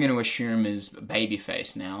I'm going to assume is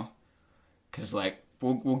babyface now. Because, like,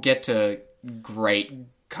 we'll get to Great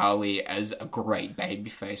Khali as a great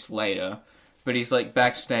babyface later. But he's, like,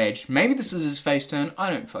 backstage. Maybe this is his face turn.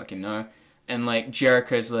 I don't fucking know. And, like,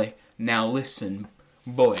 Jericho's like, now listen,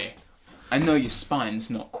 boy. I know your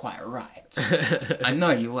spine's not quite right. I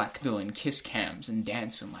know you like doing kiss cams and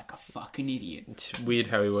dancing like a fucking idiot. It's weird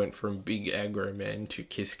how he went from big aggro man to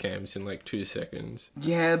kiss cams in, like, 2 seconds.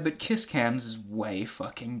 Yeah, but kiss cams is way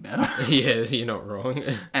fucking better. Yeah, you're not wrong.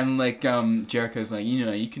 And, like, Jericho's like, you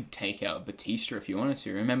know, you could take out Batista if you wanted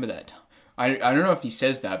to. Remember that time? I don't know if he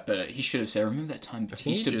says that, but he should have said, remember that time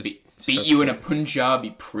Batista beat you in a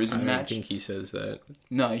Punjabi prison match? I don't think he says that.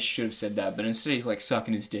 No, he should have said that, but instead he's like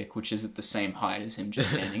sucking his dick, which is at the same height as him just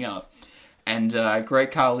standing up. And Great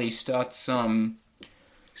Khali starts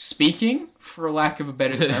speaking, for lack of a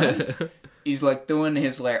better term. He's like doing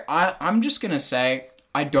his like, I'm just going to say,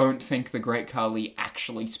 I don't think the Great Khali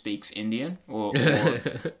actually speaks Indian, or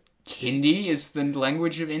Hindi is the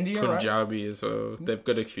language of India, right? Punjabi as well. They've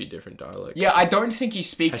got a few different dialects. Yeah, I don't think he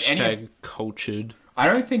speaks any of... cultured. I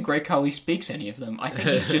don't think Great Khali speaks any of them. I think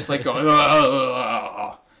he's just like going...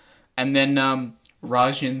 And then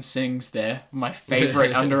Rajan sings there, my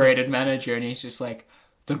favourite underrated manager, and he's just like,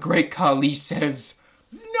 the Great Khali says...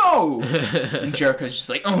 No! And Jericho's just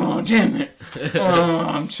like, oh, damn it. Oh,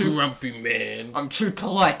 I'm too... Grumpy man. I'm too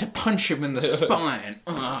polite to punch him in the spine.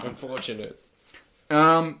 Unfortunate.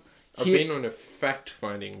 I've He... been on a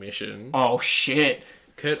fact-finding mission. Oh, shit.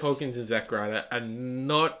 Kurt Hawkins and Zack Ryder are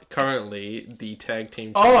not currently the tag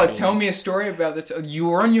team champions. Tell me a story about that. You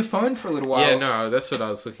were on your phone for a little while. Yeah, no, that's what I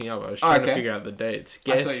was looking up. I was trying to figure out the dates.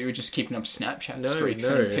 I thought you were just keeping up Snapchat streaks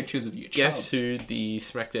and pictures of your child. Guess who the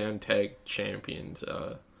SmackDown tag champions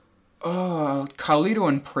are? Oh, Carlito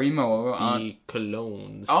and Primo. The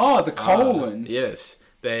Colognes. Oh, the Colognes. Yes.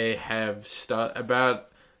 They have about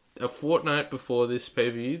a fortnight before this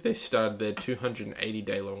pay-per-view, they started their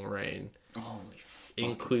 280-day-long reign. Holy fuck.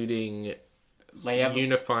 Including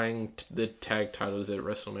unifying the tag titles at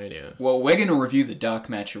WrestleMania. Well, we're going to review the dark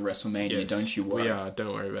match at WrestleMania, yes, don't you worry. We are,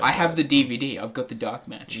 don't worry about it. I have the DVD. I've got the dark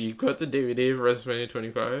match. You've got the DVD of WrestleMania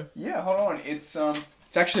 25? Yeah, hold on.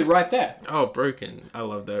 It's actually right there. Oh, broken. I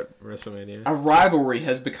love that WrestleMania. A rivalry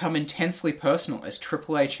has become intensely personal as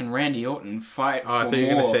Triple H and Randy Orton fight for more. I thought you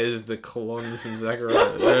were going to say it's the Colognes and Zack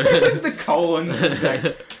Ryder. It's the Colognes and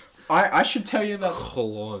Zack. I should tell you that.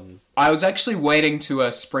 Colon. I was actually waiting to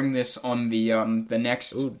spring this on the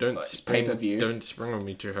next pay-per-view. Don't spring on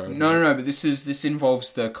me too hard. No, but this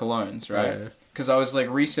involves the colognes, right? Because I was like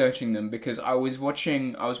researching them because I was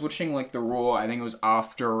watching like the Raw. I think it was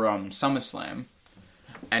after SummerSlam,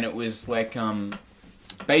 and it was like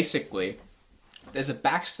basically there's a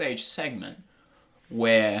backstage segment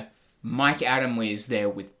where Mike Adamle is there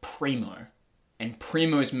with Primo, and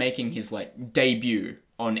Primo's making his like debut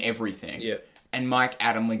on everything. Yeah. And Mike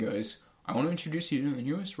Adamle goes, I want to introduce you to the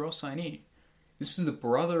newest Raw signee. This is the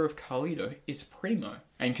brother of Carlito. It's Primo.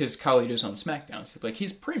 And because Carlito's on SmackDown, so like,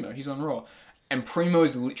 here's Primo. He's on Raw. And Primo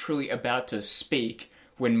is literally about to speak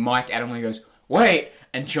when Mike Adamle goes, wait!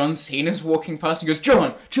 And John Cena's walking past and goes,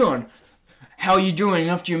 John, how are you doing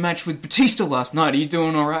after your match with Batista last night? Are you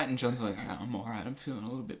doing alright? And John's like, oh, I'm alright. I'm feeling a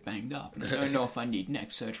little bit banged up. And I don't know if I need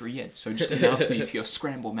neck surgery yet, so just announce me for your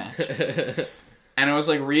scramble match. And I was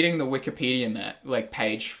like reading the Wikipedia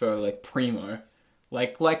page for like Primo,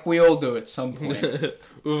 like we all do at some point.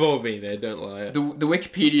 We've all been there, don't lie. The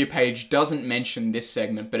Wikipedia page doesn't mention this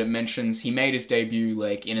segment, but it mentions he made his debut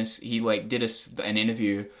did an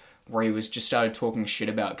interview where he was just started talking shit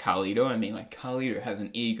about Carlito. I mean, like, Carlito has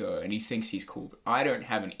an ego and he thinks he's cool, but I don't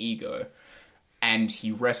have an ego. And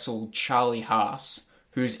he wrestled Charlie Haas,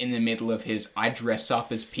 who's in the middle of his I dress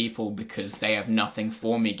up as people because they have nothing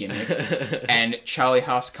for me gimmick. And Charlie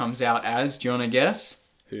Haas comes out as, do you want to guess?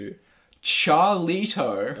 Who?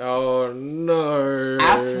 Charlito. Oh, no.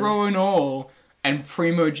 Afro and all. And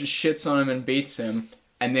Primo just shits on him and beats him.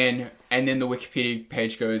 And then the Wikipedia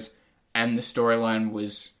page goes, and the storyline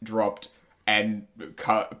was dropped, and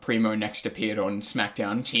Primo next appeared on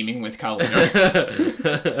SmackDown teaming with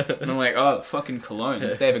Carlito. And I'm like, oh, the fucking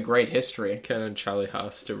colognes. They have a great history. Count on Charlie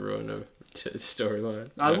Haas to ruin a storyline.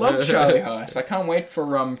 I love Charlie Haas. I can't wait for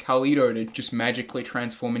Carlito to just magically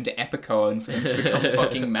transform into Epico and for them to become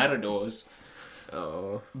fucking matadors.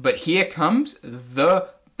 Oh. But here comes the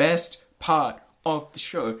best part of the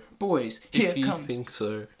show. Boys, here if comes... you think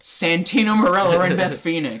so. Santino Marella and Beth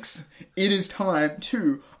Phoenix. It is time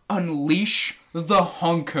to unleash the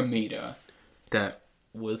honkometer. That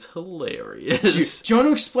was hilarious. Do you want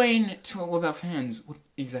to explain to all of our fans what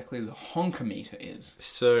exactly the honkometer is?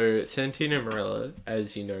 So, Santino Marella,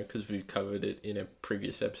 as you know, because we've covered it in a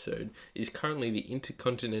previous episode, is currently the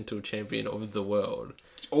Intercontinental Champion of the world.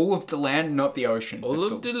 All of the land, not the ocean. All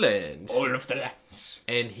of the lands. All of the lands.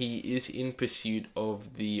 And he is in pursuit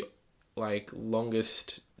of the,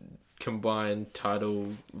 longest combined title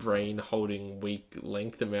reign holding week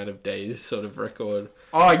length amount of days sort of record.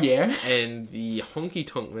 Oh, yeah? And the Honky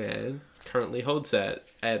Tonk Man currently holds that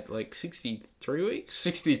at 63 weeks?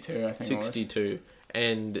 62, I think. 62.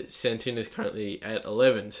 And Santino's currently at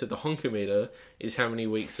 11. So the honkometer is how many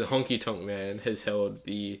weeks the Honky Tonk Man has held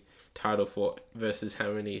the title for versus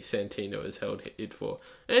how many Santino has held it for.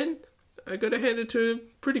 And I gotta hand it to him.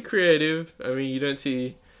 Pretty creative. I mean, you don't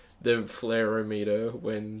see the Flair-o-meter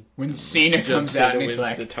when Cena comes out and he's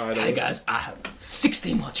like, the title. Hey guys, I have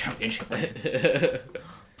 16 more championship wins.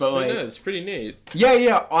 But no, it's pretty neat.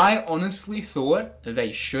 Yeah, I honestly thought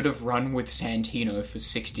they should have run with Santino for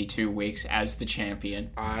 62 weeks as the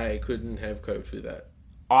champion. I couldn't have coped with that.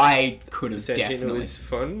 I could have Santino definitely. was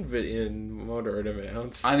fun, but in moderate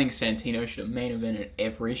amounts. I think Santino should have main evented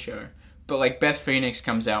every show. But Beth Phoenix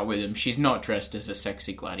comes out with him. She's not dressed as a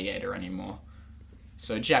sexy gladiator anymore.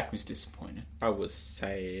 So Jack was disappointed. I was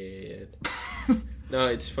sad. No,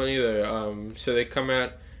 it's funny though. So they come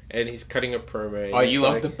out and he's cutting a promo. Oh, you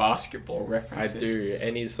love the basketball references. I do.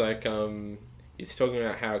 And he's he's talking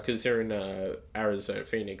about how, because they're in Arizona,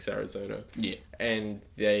 Phoenix, Arizona. Yeah. And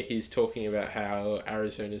he's talking about how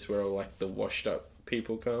Arizona's where all the washed up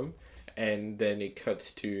people come. And then it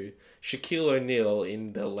cuts to Shaquille O'Neal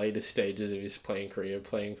in the later stages of his playing career,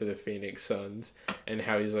 playing for the Phoenix Suns, and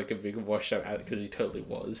how he's a big washed up because he totally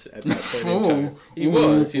was at that point in time. He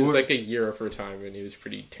was a year off retirement. He was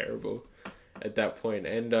pretty terrible at that point.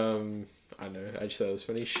 And I don't know, I just thought it was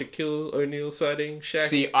funny. Shaquille O'Neal sighting Shaq.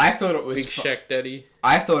 See, I thought it was big Shaq daddy.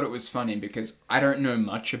 I thought it was funny because I don't know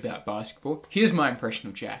much about basketball. Here's my impression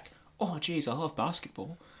of Jack. Oh, geez, I love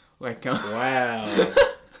basketball. Wow.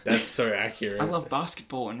 That's so accurate. I love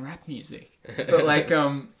basketball and rap music. But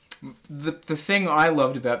the thing I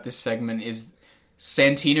loved about this segment is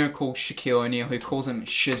Santino calls Shaquille O'Neal, who calls him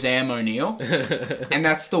Shazam O'Neal. And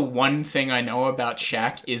that's the one thing I know about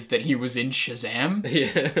Shaq is that he was in Shazam.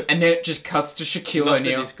 Yeah. And then it just cuts to Shaquille Not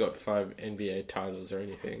O'Neal. That he's got 5 NBA titles or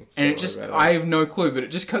anything. And I have no clue, but it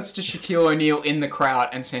just cuts to Shaquille O'Neal in the crowd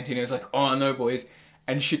and Santino's like, oh no boys.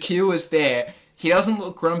 And Shaquille is there. he doesn't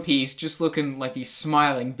look grumpy. He's just looking like he's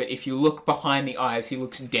smiling. But if you look behind the eyes, he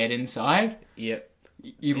looks dead inside. Yep.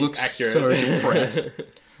 He looks so depressed.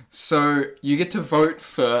 So you get to vote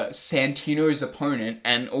for Santino's opponent,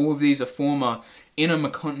 and all of these are former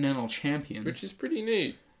Intercontinental champions. Which is pretty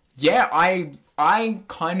neat. Yeah, I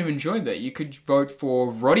kind of enjoyed that. You could vote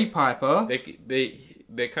for Roddy Piper.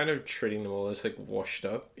 They're kind of treating them all as like washed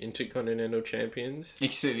up Intercontinental champions.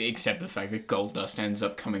 Except the fact that Goldust ends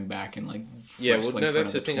up coming back and like that's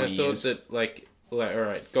the thing. I thought years. that like all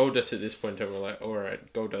right, Goldust at this point in time, we're like, all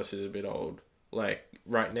right, Goldust is a bit old. Like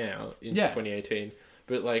right now in 2018,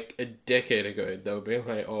 but like a decade ago, they were being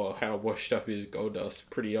like, oh, how washed up is Goldust?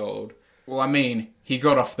 Pretty old. Well, I mean, he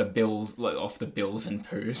got off the bills and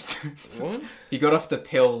poozed. What? He got off the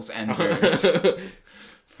pills and booze.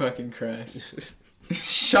 Fucking Christ.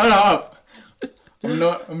 Shut up! I'm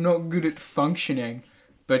not good at functioning.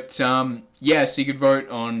 But, so you could vote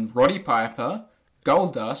on Roddy Piper,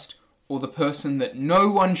 Goldust, or the person that no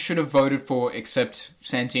one should have voted for except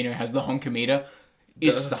Santino has the honkometer.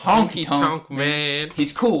 It's the Honky Tonk Man.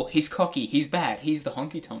 He's cool, he's cocky, he's bad, he's the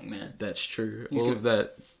Honky Tonk Man. That's true. He's all good. of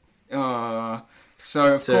that.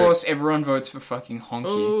 So of course everyone votes for fucking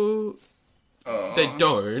Honky. They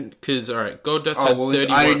don't, because alright, Goldust had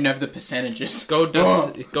 31. I didn't have the percentages.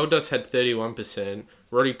 Goldust had 31%,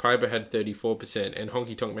 Roddy Piper had 34%, and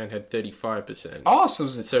Honky Tonk Man had 35%. Oh, so it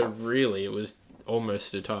was so really, it was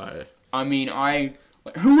almost a tie. I mean,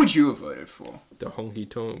 who would you have voted for? The Honky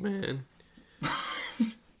Tonk Man.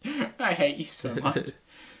 I hate you so much.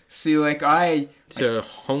 See, So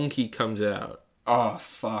Honky comes out. Oh,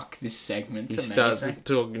 fuck. This segment's amazing. He starts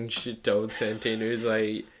talking shit to old Santino. He's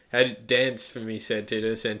like, how did dance for me,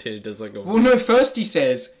 Santino? Santino does like a... Well, no, first he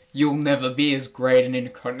says, you'll never be as great an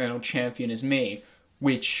Intercontinental Champion as me.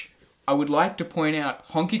 Which, I would like to point out,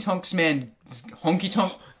 Honky Tonk's man... Honky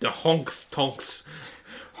Tonk... The Honks Tonks.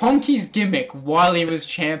 Honky's gimmick while he was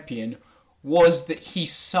champion was that he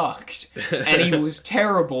sucked and he was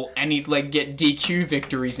terrible and he'd like get DQ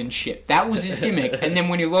victories and shit. That was his gimmick. And then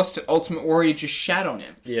when he lost to Ultimate Warrior, just shat on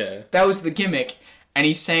him. Yeah. That was the gimmick. And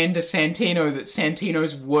he's saying to Santino that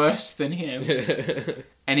Santino's worse than him.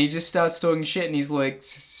 And he just starts talking shit and he's like,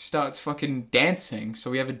 starts fucking dancing. So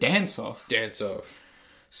we have a dance-off. Dance-off.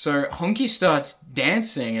 So Honky starts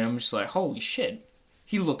dancing and I'm just like, holy shit.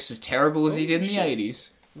 He looks as terrible as he did in the 80s.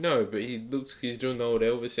 No, but he's doing the old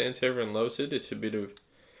Elvis dance. Everyone loves it. It's a bit of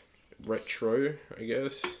retro, I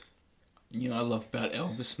guess. You know what I love about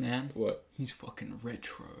Elvis, man? What? He's fucking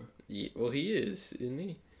retro. Yeah, well, he is, isn't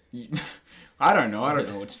he? I don't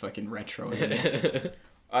know what's fucking retro anymore.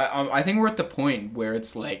 I think we're at the point where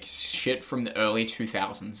it's like shit from the early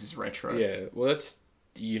 2000s is retro. Yeah, well, that's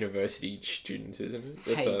university students, isn't it?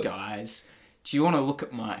 That's hey, us. guys. Do you want to look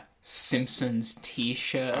at my Simpsons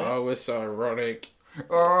t-shirt? Oh, we're so ironic.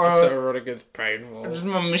 Oh, It's so ironic, it's painful. this is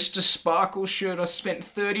my Mr. Sparkle shirt I spent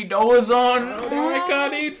 $30 on. Oh, no, I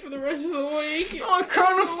can't eat for the rest of the week. I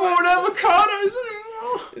can't afford avocados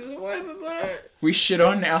anymore. Is it worth it though? We shit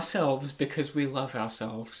on ourselves because we love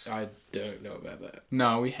ourselves. I don't know about that.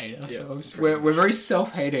 No, we hate ourselves. Yeah, we're very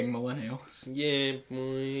self-hating millennials. Yeah,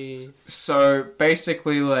 boy. So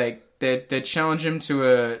basically, like they challenge him to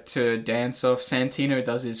a dance off. Santino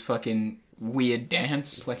does his fucking weird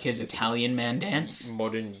dance, like his Italian man dance.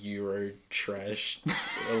 Modern Euro trash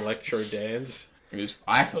electro dance.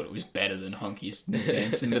 I thought it was better than Honky's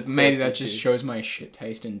dancing, but maybe that just shows my shit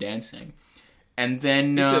taste in dancing. And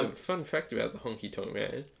then There's a fun fact about the Honky Tonk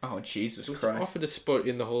Man. oh Jesus He was Christ! offered a spot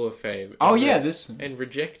in the Hall of Fame. Oh yeah, this and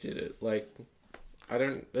rejected it. Like,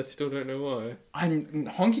 I still don't know why.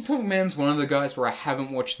 Honky Tonk Man's one of the guys where I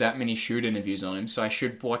haven't watched that many shoot interviews on him, so I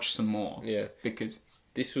should watch some more. Yeah, because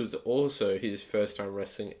this was also his first time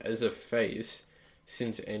wrestling as a face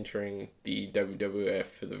since entering the WWF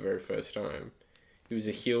for the very first time. He was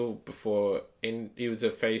a heel before, and he was a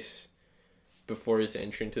face before his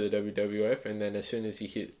entry into the WWF, and then as soon as he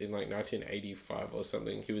hit in like 1985 or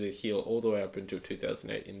something, he was a heel all the way up until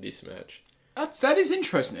 2008 in this match. that is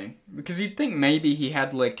interesting, because you'd think maybe he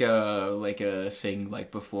had like a thing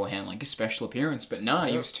like beforehand, like a special appearance, but nah,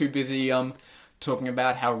 he was too busy talking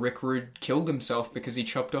about how Rick Rude killed himself because he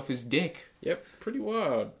chopped off his dick. Yep, pretty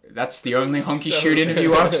wild. That's the only honky shoot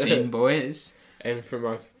interview I've seen, boys. And for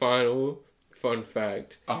my final fun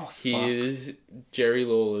fact, he is Jerry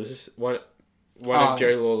Lawler's one of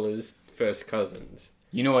Jerry Lawler's first cousins.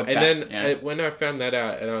 You know what? When I found that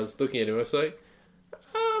out and I was looking at him, I was like,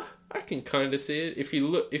 I can kind of see it. If you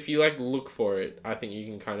look for it, I think you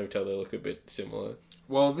can kind of tell they look a bit similar.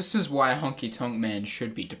 Well, this is why Honky Tonk Man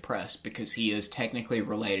should be depressed, because he is technically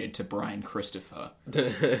related to Brian Christopher.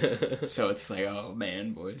 So it's like, oh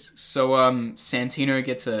man, boys. So, Santino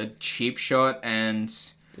gets a cheap shot, and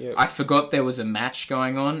I forgot there was a match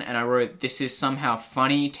going on, and I wrote, this is somehow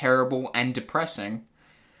funny, terrible, and depressing.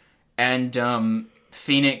 And,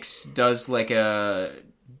 Phoenix does, like, a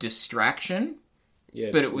distraction,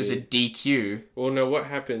 but it was a DQ. Well, no, what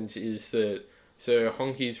happens is that, so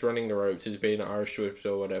Honky's running the ropes, is being Irish whipped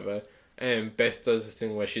or whatever, and Beth does this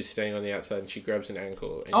thing where she's staying on the outside and she grabs an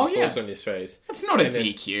ankle and he falls on his face. That's not a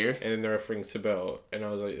DQ. And then the ref rings the bell, and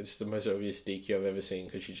I was like, it's the most obvious DQ I've ever seen,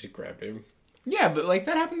 because she just grabbed him. Yeah, but, like,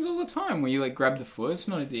 that happens all the time, where you, like, grab the foot. It's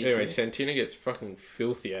not a DQ. Anyway, Santino gets fucking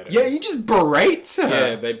filthy at her. Yeah, he just berates her.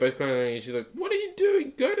 Yeah, they both go on, and she's like, what are you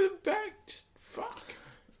doing? Go to the back. Just fuck.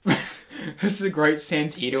 This is a great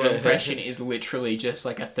Santino impression. Is literally just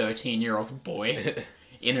like a 13-year-old boy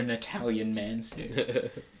in an Italian man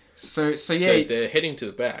suit. So yeah. So they're heading to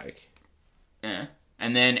the back. Yeah.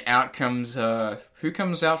 And then out comes, who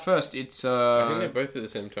comes out first? It's, I think they're both at the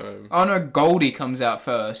same time. Oh no, Goldie comes out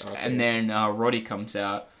first, and then, Roddy comes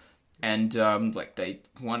out. And,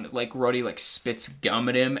 Roddy, like, spits gum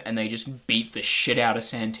at him, and they just beat the shit out of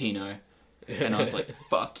Santino. And I was like,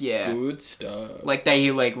 fuck yeah. Good stuff. Like,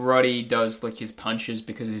 Roddy does, like, his punches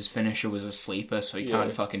because his finisher was a sleeper, so he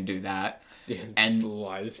can't fucking do that. Yeah, and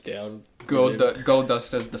lies down. Goldust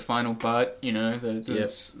does the final butt, you know, the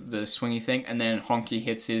swingy thing, and then Honky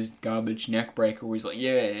hits his garbage neck breaker where he's like,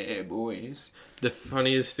 yeah, boys. The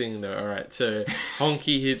funniest thing, though, alright, so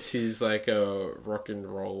Honky hits his, like, rock and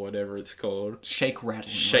roll, whatever it's called. Shake,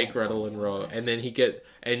 rattle, and roll. And then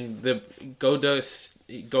and the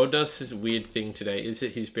Goldust's weird thing today is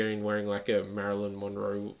that he's wearing, like, a Marilyn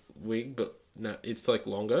Monroe wig, but no, it's, like,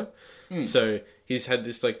 longer. So he's had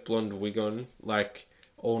this, like, blonde wig on, like,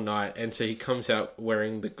 all night, and so he comes out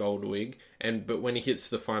wearing the gold wig, but when he hits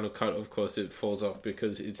the final cut, of course, it falls off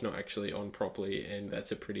because it's not actually on properly, and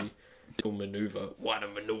that's a pretty cool maneuver. What a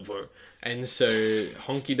maneuver. And so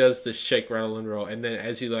Honky does the shake, rattle, and roll, and then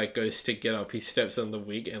as he, like, goes to get up, he steps on the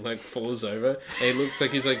wig and, like, falls over, and it looks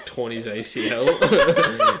like he's, like, torn his ACL.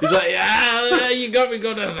 He's like, you got me,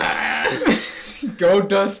 Goldust.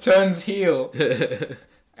 Goldust turns heel.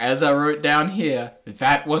 As I wrote down here,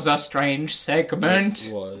 that was a strange segment.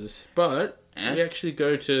 It was. But we actually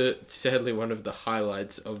go to, sadly, one of the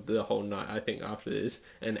highlights of the whole night, I think, after this,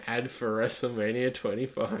 an ad for WrestleMania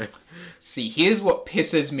 25. See, here's what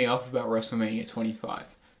pisses me off about WrestleMania 25.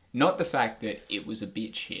 Not the fact that it was a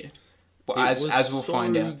bitch hit. But as we'll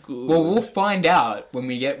find out. Good. Well, we'll find out when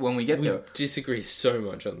we get there. We disagree so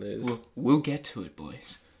much on this. We'll get to it,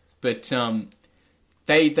 boys. But,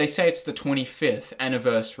 They say it's the 25th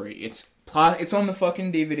anniversary. It's on the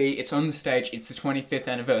fucking DVD. It's on the stage. It's the 25th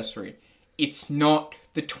anniversary. It's not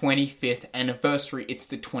the 25th anniversary. It's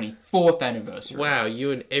the 24th anniversary. Wow,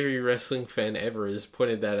 you and every wrestling fan ever has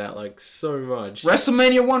pointed that out, like, so much.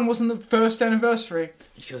 WrestleMania 1 wasn't the first anniversary.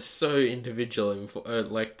 You're so individual in,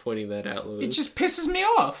 like, pointing that out, Louis. It just pisses me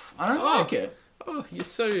off. I don't like it. Oh, you're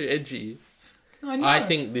so edgy. I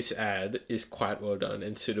think this ad is quite well done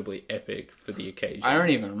and suitably epic for the occasion. I don't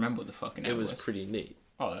even remember what the fucking ad was. It was pretty neat.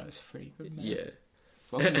 Oh, that was pretty good, man. Yeah.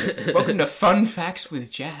 Welcome to Fun Facts with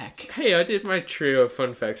Jack. Hey, I did my trio of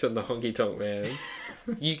fun facts on the Honky Tonk Man.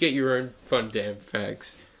 You get your own fun damn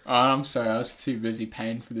facts. Oh, I'm sorry, I was too busy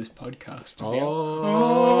paying for this podcast.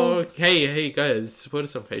 Hey, guys, support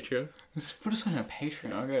us on Patreon. Support us on our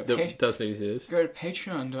Patreon. I'll go to That doesn't exist. Go to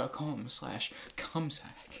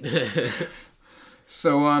patreon.com/cumsack.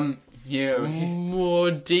 So, yeah.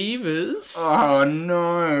 More divas. Oh,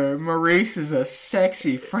 no. Maurice is a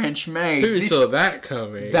sexy French maid. Who saw that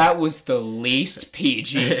coming? That was the least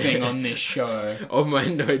PG thing on this show. On my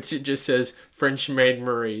notes, it just says, French maid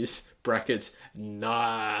Maurice, brackets,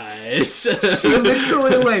 nice. She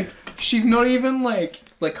literally, like, she's not even, like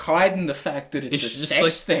hiding the fact that it's a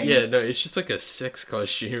sex thing. Yeah, no, it's just like a sex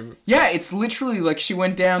costume. Yeah, it's literally like she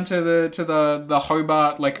went down to the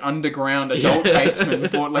Hobart, like, underground adult basement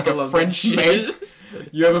and bought, like, a French maid.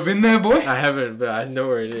 You ever been there, boy? I haven't, but I know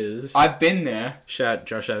where it is. I've been there. Shout out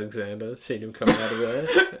Josh Alexander. Seen him come out of there.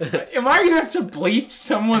 Am I going to have to bleep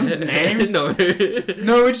someone's name? No.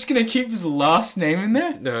 No, we're just going to keep his last name in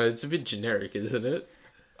there? No, it's a bit generic, isn't it?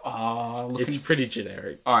 It's pretty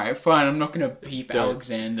generic. Alright, fine. I'm not going to beep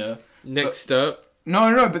Alexander. Next up.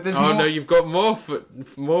 No, but there's more. Oh, no, you've got more for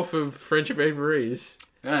French maid Maurice.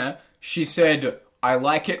 She said, I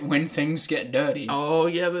like it when things get dirty. Oh,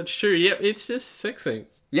 yeah, that's true. Yep, it's just sexing.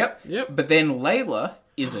 Yep. But then Layla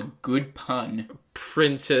is a good pun.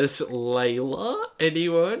 Princess Layla?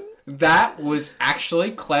 Anyone? That was actually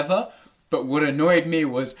clever. But what annoyed me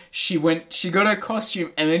was she got her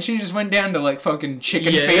costume and then she just went down to like fucking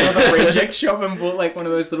Chicken Feet or the reject shop and bought like one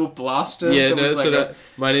of those little blasters. Yeah, that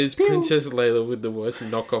mine is pew. Princess Layla with the worst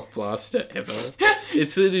knockoff blaster ever.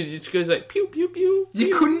 It's literally just goes like pew pew pew.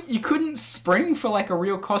 You couldn't spring for like a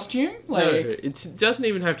real costume. Like, no, it doesn't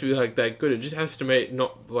even have to be like that good. It just has to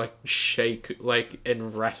not like shake like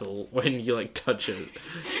and rattle when you like touch it.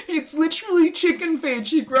 It's literally Chicken Feet.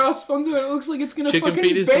 She grasps onto it. It looks like it's gonna Chicken fucking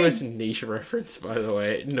Feet is bend. the most niche reference, by the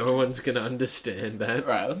way. No one's gonna understand that.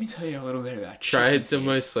 Right, let me tell you a little bit about Try Chicken Feet. the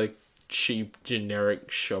most like cheap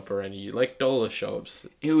generic shop around you, like dollar shops.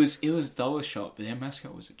 It was dollar shop, but their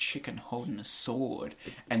mascot was a chicken holding a sword,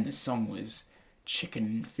 and the song was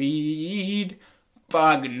Chicken Feed,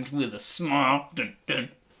 bargained with a smile. Dun, dun.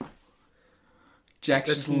 Jack's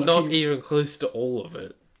That's just not even close to all of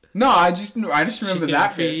it. No, I just remember Chicken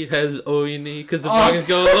that Feed bit. has all you need because the bargains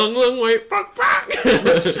go a long, long way.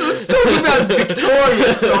 Let's talk about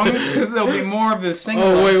Victoria's song because there'll be more of this singing.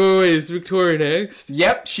 Oh wait! Is Victoria next?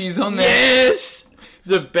 Yep, she's on there. Yes,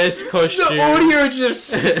 the best costume. The audio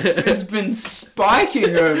just has been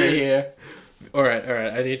spiking over here. All right.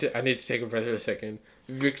 I need to take a breath for a second.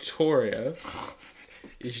 Victoria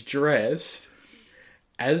is dressed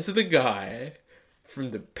as the guy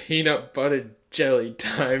from the Peanut Butter Jelly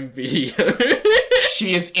Time video.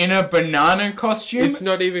 She is in a banana costume. It's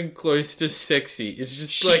not even close to sexy. It's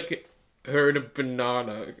just like her in a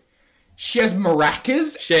banana. She has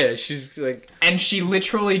maracas. Yeah, she's like... And she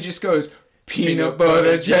literally just goes, peanut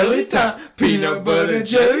butter jelly time, peanut butter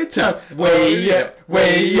jelly time. Way up,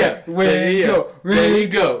 way up, way go, way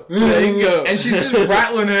go, way go. And she's just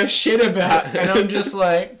rattling her shit about. And I'm just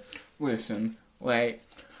like, listen, like,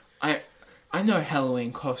 I know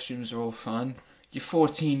Halloween costumes are all fun. You're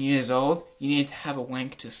 14 years old, you need to have a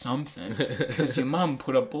wank to something. Because your mum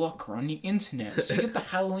put a blocker on the internet. So you get the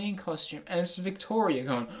Halloween costume, and it's Victoria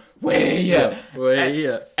going, way up, way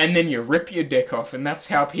up. And then you rip your dick off, and that's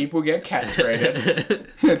how people get castrated.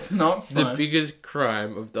 It's not fun. The biggest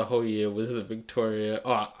crime of the whole year was that Victoria...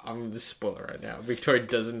 Oh, I'm just spoiler right now. Victoria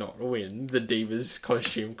does not win the Divas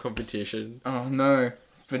costume competition. Oh, no.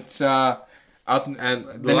 But,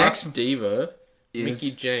 and the next diva...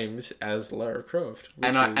 Mickey James as Lara Croft.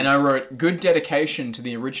 And I wrote, good dedication to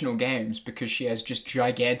the original games because she has just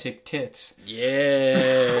gigantic tits.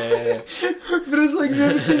 Yeah. But it's like, you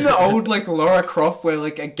ever seen the old, like, Lara Croft where,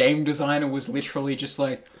 like, a game designer was literally just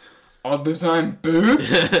like, I'll design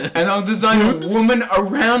boobs and I'll design a woman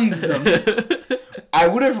around them. I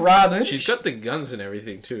would have rather... She's got the guns and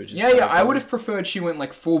everything, too. Yeah, I would have preferred she went,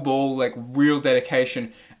 like, full ball, like, real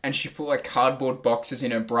dedication... And she put, like, cardboard boxes in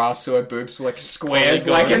her bra so her boobs were, like, squares.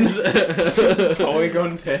 Polygons. Like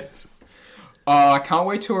polygon tits. I can't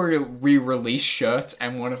wait till we re-release shirts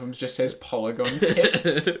and one of them just says polygon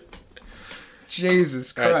tits.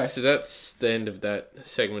 Jesus Christ. Right, so that's the end of that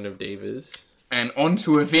segment of Divas. And on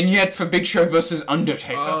to a vignette for Big Show versus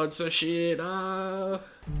Undertaker. Oh, it's a shit. I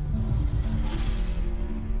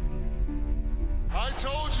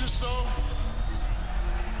told you so.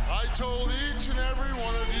 I told each and every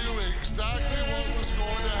one of you exactly what was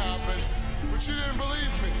going to happen, but you didn't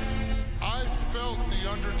believe me. I felt the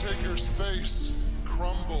Undertaker's face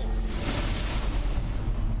crumble.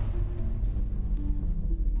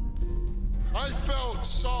 I felt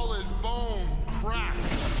solid bone crack.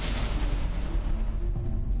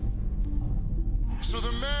 So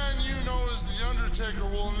the man you know as the Undertaker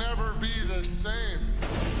will never be the same.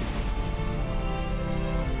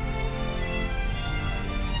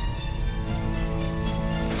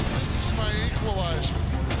 This is my equalizer.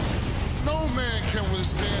 No man can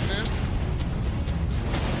withstand this.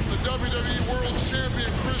 The WWE World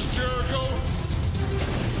Champion Chris Jericho,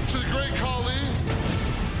 to the Great Khali,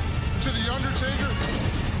 to the Undertaker,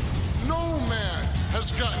 no man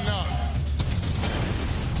has gotten up.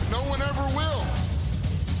 No one ever will.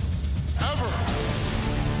 Ever.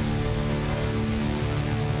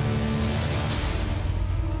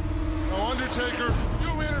 Now, Undertaker,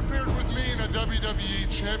 you interfered with me in a WWE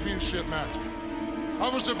Championship match. I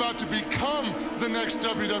was about to become the next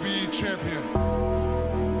WWE Champion.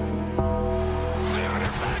 The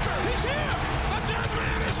Undertaker, he's here! The dead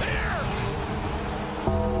man is here!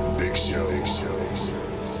 Big Show,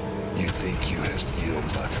 you think you have sealed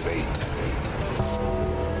my fate.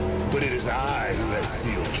 But it is I who has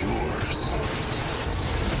sealed yours.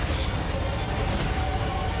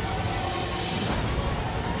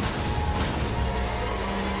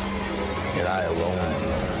 And I alone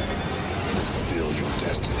will fulfill your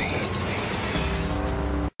destiny.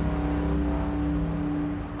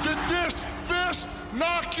 Did this fist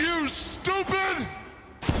knock you stupid?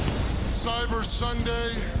 Cyber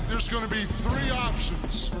Sunday, there's going to be 3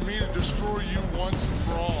 options for me to destroy you once and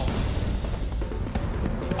for all.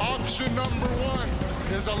 Option number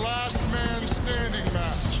 1 is a last man standing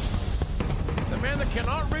match. The man that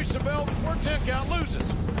cannot reach the bell before 10 count loses.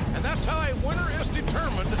 And that's how a winner is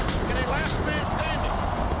determined in a last man standing.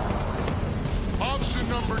 Option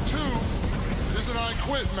number 2 is an I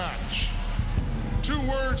quit match. 2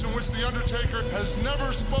 words in which The Undertaker has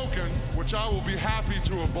never spoken, which I will be happy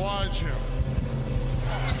to oblige him.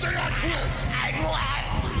 Say I quit! I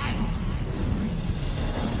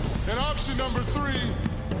quit! And option number 3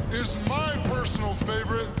 is my personal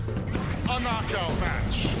favorite, a knockout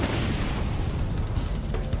match.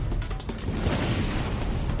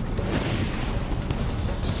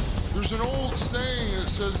 There's an old saying that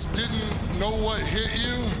says, didn't know what hit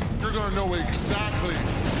you, you're gonna know exactly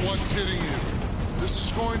what's hitting you. This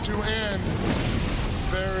is going to end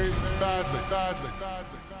very badly.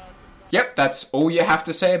 Yep, that's all you have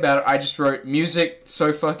to say about it. I just wrote music,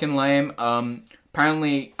 so fucking lame.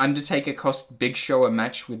 Apparently, Undertaker cost Big Show a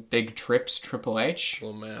match with Big Trips Triple H.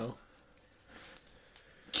 Well, now.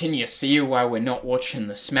 Can you see why we're not watching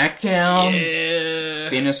the SmackDowns? Yeah.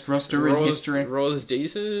 Thinnest roster in history. Raw's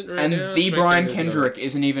decent right and now. the Brian Kendrick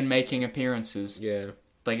isn't even making appearances. Yeah.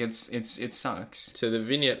 Like, it sucks. So the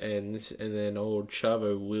vignette ends, and then old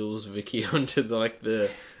Chavo wheels Vicky onto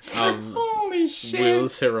the holy shit,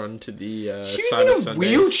 wheels her onto the she was in a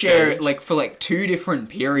wheelchair for 2 different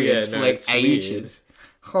periods for ages.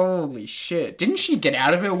 Weird. Holy shit! Didn't she get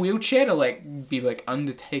out of her wheelchair to be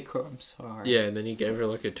Undertaker? I'm sorry. Yeah, and then he gave her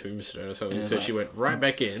a tombstone or something, so she went right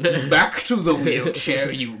back in. Back to the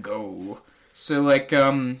wheelchair you go. So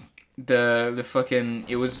the fucking,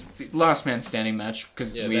 it was the last man standing match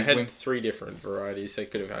because they had 3 different varieties they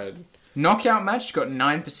could have had. Knockout match got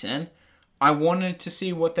 9%. I wanted to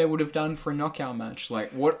see what they would have done for a knockout match.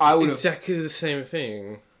 What I would have... Exactly the same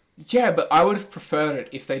thing. Yeah, but I would have preferred it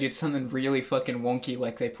if they did something really fucking wonky,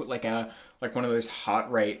 they put one of those heart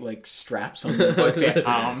rate straps on both their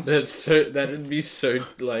arms. That'd be so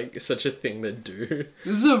such a thing to do.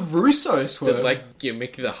 This is a Russo swerve. But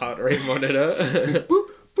gimmick the heart rate monitor. Boop,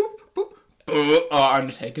 boop, boop. Oh,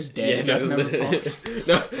 Undertaker's dead. Yeah, he doesn't have a pulse.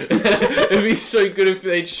 No, it'd be so good if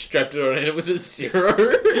they strapped it on and it was a 0.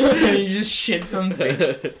 And he just shits on the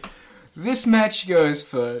bitch. This match goes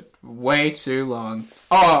for way too long.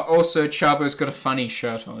 Oh, also, Chavo's got a funny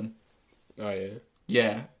shirt on. Oh, yeah?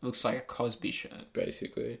 Yeah, looks like a Cosby shirt.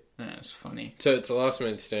 Basically. Yeah, it's funny. So it's a last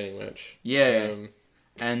man standing match. Yeah.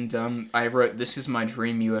 I wrote, this is my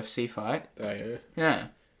dream UFC fight. Oh, yeah?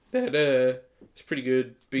 Yeah. It's pretty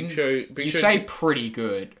good. Big Show... say pretty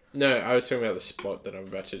good. No, I was talking about the spot that I'm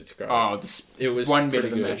about to describe. Oh, it was one bit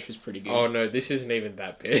of the match was pretty good. Oh no, this isn't even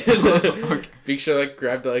that bit. Okay. Big Show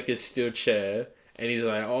grabbed a steel chair and he's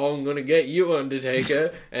like, "Oh, I'm gonna get you,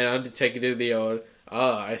 Undertaker." And Undertaker did the old,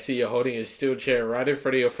 I see you're holding a steel chair right in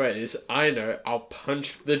front of your face. I know, I'll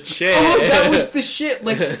punch the chair. Oh, that was the shit.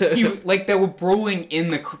 They were brawling in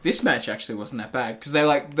this match actually wasn't that bad because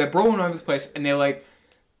they're brawling over the place and they're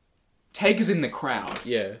Taker's in the crowd.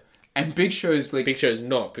 Yeah. And Big Show's Big Show's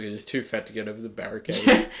not because he's too fat to get over the barricade.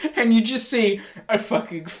 Yeah, and you just see a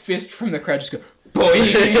fucking fist from the crowd just go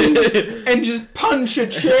boing and just punch a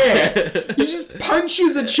chair. He just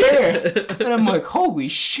punches a chair, and I'm like, holy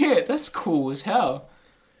shit, that's cool as hell.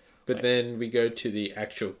 But then we go to the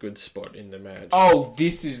actual good spot in the match. Oh,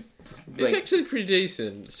 this is it's actually pretty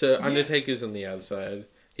decent. So Undertaker's on the outside.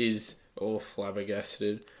 He's all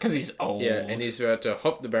flabbergasted because he's old. Yeah, and he's about to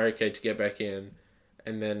hop the barricade to get back in.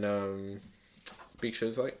 And then Big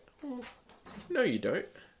Show's like, no, you don't.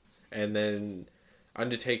 And then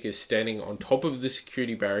Undertaker's standing on top of the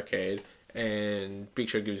security barricade, and Big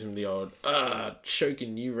Show gives him the old,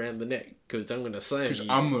 choking you round the neck, because I'm going to slam you. Because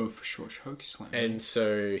I'm a for sure choke slam. And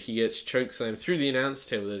so he gets choke slammed through the announce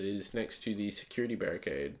table that is next to the security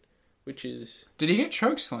barricade, which is... Did he get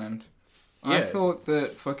choke slammed? Yeah. I thought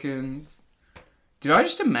that fucking... Did I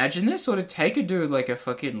just imagine this, or did Taker do a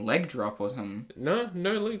fucking leg drop or something? No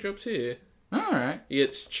leg drops here. Alright.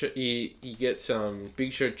 He gets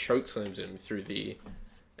Big Show choke slams him through the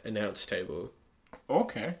announce table.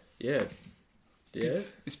 Okay. Yeah. Yeah.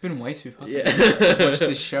 It's been way too fucking yeah. to watch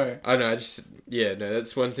this show. I know,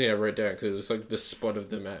 that's one thing I wrote down because it was the spot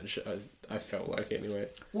of the match. I felt like anyway.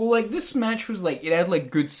 Well, this match was it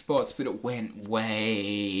had good spots, but it went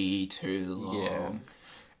way too long. Yeah.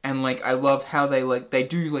 And, I love how they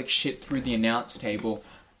do, shit through the announce table,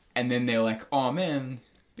 and then they're like, oh, man,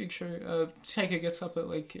 Big Show, Taker gets up at,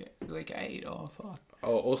 8. Oh, fuck.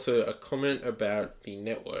 Oh, also, a comment about the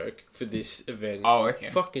network for this event. Oh, okay.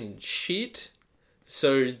 Fucking shit.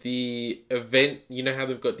 So the event, you know how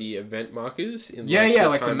they've got the event markers in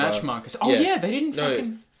like the match markers. Oh yeah, they didn't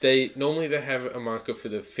fucking. They have a marker for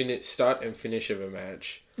the start and finish of a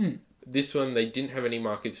match. This one they didn't have any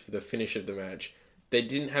markers for the finish of the match. They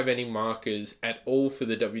didn't have any markers at all for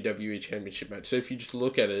the WWE Championship match. So if you just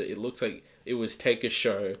look at it, it looks like it was Taker's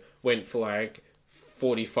show, went for like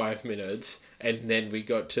 45 minutes, and then we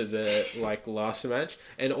got to the like last match.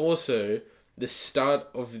 And also the start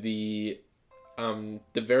of the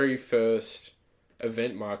very first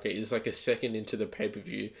event marker is like a second into the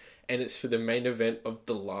pay-per-view, and it's for the main event of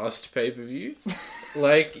the last pay-per-view.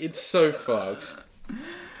 Like, it's so fucked.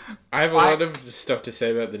 I have a lot of stuff to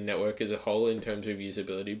say about the network as a whole in terms of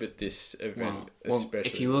usability, but this event especially.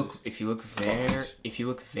 If you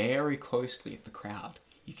look very closely at the crowd,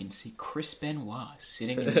 you can see Chris Benoit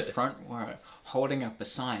sitting in the front row, holding up a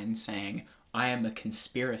sign saying, "I am a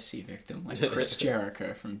conspiracy victim," like Chris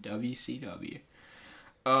Jericho from WCW.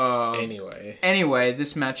 Anyway,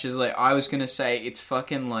 this match is like, I was gonna say, it's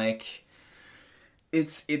fucking like.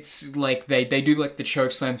 It's like they do like the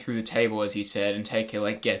choke slam through the table, as he said, and Taker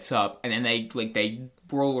like gets up, and then they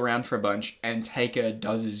brawl around for a bunch, and Taker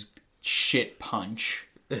does his shit punch.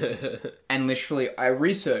 And literally, I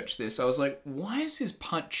researched this. I was like, why is his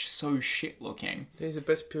punch so shit looking? He's the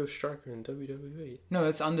best pure striker in WWE. No,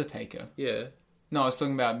 that's Undertaker. Yeah. No, I was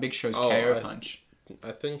talking about Big Show's KO punch.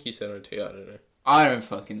 I think you said OT, I don't know. I don't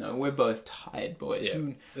fucking know. We're both tired, boys.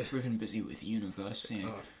 Yeah. We've been busy with university.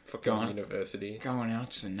 University. Going out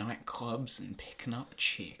to nightclubs and picking up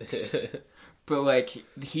chicks. But, like,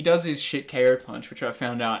 he does his shit KO punch, which I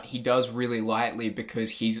found out he does really lightly because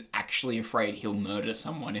he's actually afraid he'll murder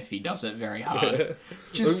someone if he does it very hard.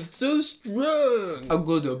 I'm so strong! I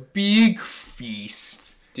got a big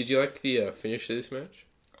feast. Did you like the finish of this match?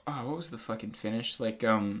 Oh, what was the fucking finish? Like,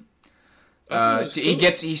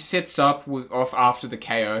 he sits up off after the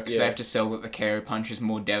KO because they have to sell that the KO punch is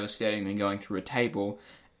more devastating than going through a table.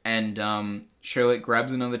 And Charlotte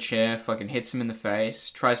grabs another chair, fucking hits him in the face,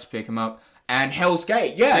 tries to pick him up, and Hell's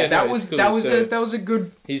Gate. That was a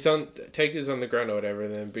good. Taker's on the ground or whatever,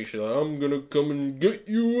 and then Big Show's like, "I'm gonna come and get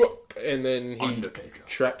you up," and then he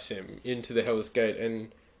traps him into the Hell's Gate,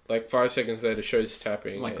 and like 5 seconds later, Show's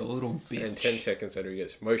tapping like a little bitch, and 10 seconds later, he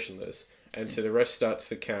gets motionless. And so the rest starts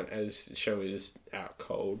to count as the Show is out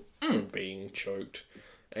cold from being choked.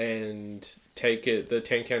 And the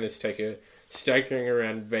 10 count is Taker staggering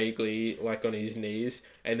around vaguely, like on his knees.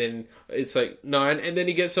 And then it's like 9, and then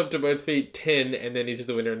he gets up to both feet, 10, and then he's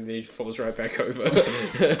the winner, and then he falls right back over.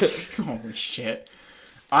 Holy shit.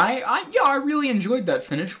 I really enjoyed that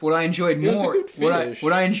finish. What I enjoyed more,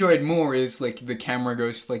 what I enjoyed more is like the camera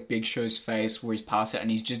goes to like Big Show's face where he's past it and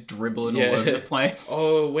he's just dribbling all over the place.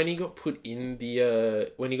 Oh, when he got put in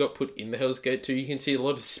the Hell's Gate too, you can see a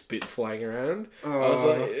lot of spit flying around. I was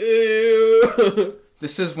like, ew.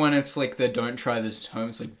 This is when it's like the "don't try this at home."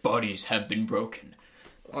 It's like bodies have been broken.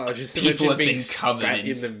 Oh, just people have been covered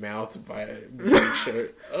in the mouth by a Big Show.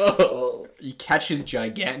 Oh, you catch his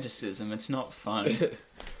giganticism. It's not fun.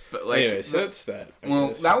 But like, anyway, so that's that.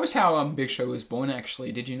 That was how Big Show was born.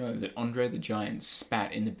 Actually, did you know that Andre the Giant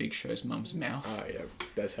spat in the Big Show's mum's mouth? Oh yeah,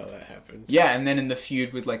 that's how that happened. Yeah, and then in the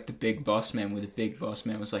feud with like the Big Boss Man, where the Big Boss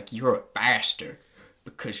Man was like, "You're a bastard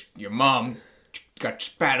because your mom got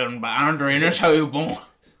spat on by Andre, and that's how you're born."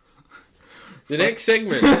 The next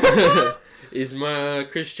segment is my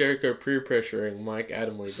Chris Jericho pre-pressuring Mike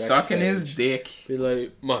Adamle backstage. Sucking his dick. Be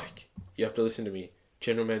like, "Mike, you have to listen to me.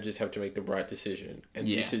 General managers have to make the right decision, and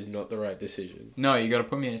this is not the right decision. No, you got to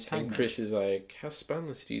put me in a tag match." match. Chris is like, "How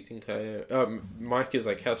spineless do you think I am?" Mike is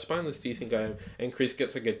like, "How spineless do you think I am?" And Chris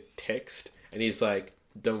gets like a text, and he's like,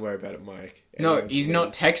 "Don't worry about it, Mike." And no, he's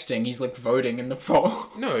not texting. He's like voting in the poll.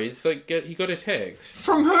 No, he's like, he got a text.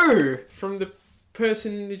 From who? From the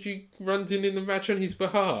person that you runs in the match on his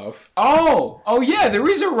behalf. Oh yeah, there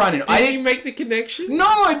is a run-in. Did you make the connection? No,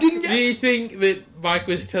 I didn't. Do you think that Mike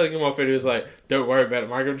was telling him off and he was like, "Don't worry about it,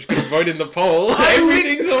 Mike, I'm just going to vote in the poll.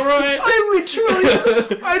 Everything's alright."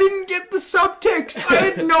 I didn't get the subtext. I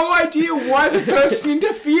had no idea why the person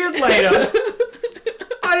interfered later.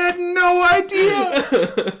 I had no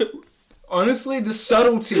idea. Honestly, the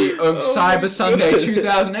subtlety of Cyber Sunday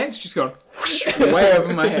 2008 is just gone whoosh, way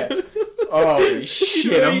over my head. Holy shit.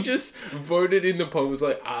 You know, he just voted in the poll, was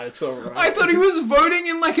like, it's alright. I thought he was voting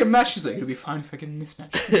in like a match. He's like, "It'll be fine if I get in this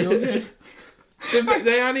match."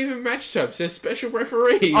 They aren't even match types, they're special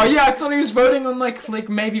referees. Oh yeah, I thought he was voting on like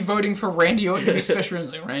maybe voting for Randy Orton to be special.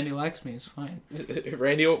 Like, Randy likes me, it's fine.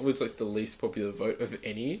 Randy Orton was like the least popular vote of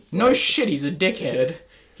any. No shit, he's a dickhead.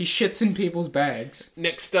 He shits in people's bags.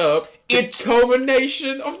 Next up, it's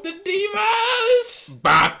culmination of the Divas!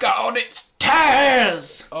 Back on its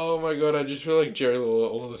Taz! Oh my god, I just feel like Jerry Lawler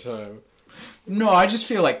all the time. No, I just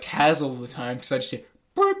feel like Taz all the time, because I just hear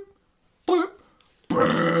boop, boop,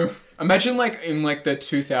 boop. Imagine, like, in, like, the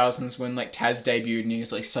 2000s when, like, Taz debuted and he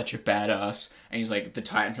was, like, such a badass, and he's, like, the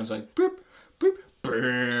Titantron's like, boop, boop,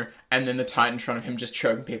 boop, and then the Titantron of him just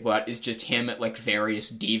choking people out is just him at, like, various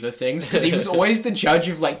diva things, because he was always the judge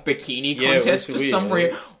of, like, bikini contests for some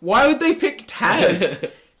reason. Why would they pick Taz?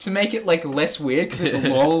 To make it, like, less weird, because if the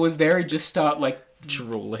Lawler was there, he'd just start, like,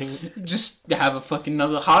 drooling. Just have a fucking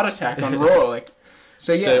another heart attack on Raw, like...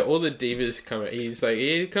 So, yeah. So all the divas come out. He's like,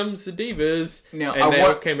 here comes the divas. Now, and they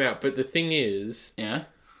all came out. But the thing is, yeah,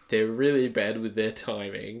 they're really bad with their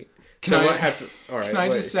timing. What happened? All right, can I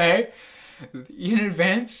just say, in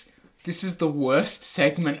advance, this is the worst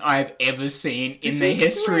segment I've ever seen in the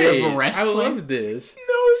history of wrestling. I love this.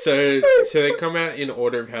 No, so they come out in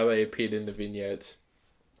order of how they appeared in the vignettes.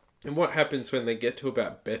 And what happens when they get to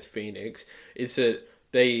about Beth Phoenix is that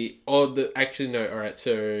alright,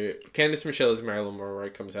 so Candice Michelle as Marilyn Monroe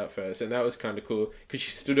comes out first, and that was kind of cool, because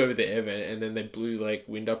she stood over the air vent, and then they blew, like,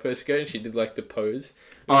 wind up her skirt, and she did, like, the pose.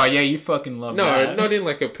 Oh, yeah, you fucking love that. No, not in,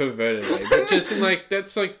 like, a perverted way, but just in, like,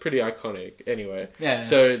 that's, like, pretty iconic. Anyway. Yeah.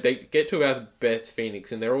 So they get to about Beth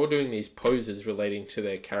Phoenix, and they're all doing these poses relating to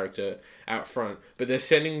their character out front, but they're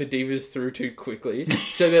sending the divas through too quickly.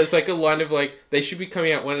 So there's, like, a line of, like, they should be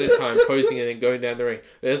coming out one at a time, posing, and then going down the ring.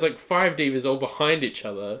 There's, like, 5 divas all behind each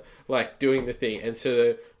other, like, doing the thing. And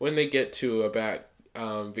so when they get to about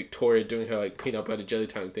Victoria doing her, like, peanut butter jelly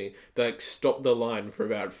time thing, they, like, stop the line for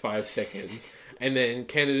about 5 seconds. And then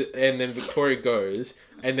Victoria goes,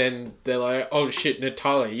 and then they're like, oh shit,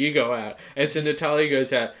 Natalya, you go out. And so Natalya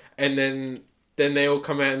goes out, and then they all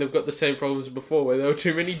come out and they've got the same problems as before, where there were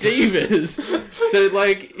too many divas. So,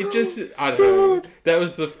 like, it just, I don't know. That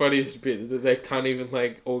was the funniest bit, that they can't even,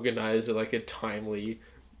 like, organise, like, a timely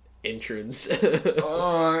entrance.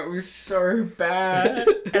 Oh, it was so bad.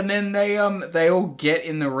 And then they all get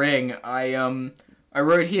in the ring. I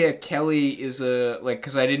wrote here, Kelly is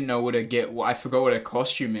because I didn't know I forgot what a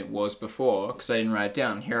costume it was before, because I didn't write it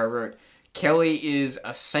down. Here I wrote, Kelly is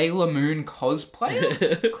a Sailor Moon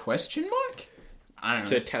cosplayer? Question mark? I don't know.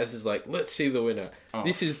 So Taz is like, let's see the winner.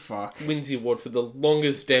 This wins the award for the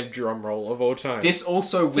longest damn drum roll of all time. This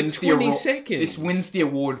also wins the award. This wins the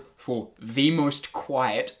award for the most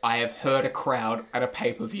quiet I have heard a crowd at a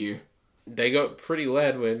pay-per-view. They got pretty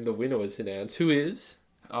loud when the winner was announced. Who is?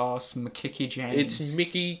 Oh, it's Mickey James. It's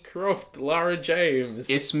Mickey Croft, Lara James.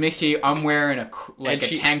 It's Mickey. I'm wearing a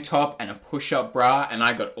tank top and a push-up bra, and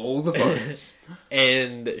I got all the votes.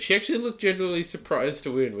 And she actually looked genuinely surprised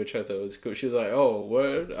to win, which I thought was cool. She was like, oh,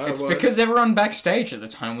 word. It's because everyone backstage at the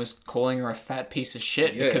time was calling her a fat piece of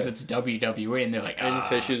shit because it's WWE, and they're like, And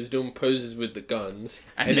so she was doing poses with the guns,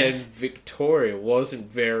 and then Victoria wasn't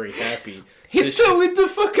very happy. Hits her with the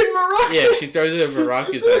fucking maracas! Yeah, she throws her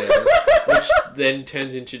maracas at her, which then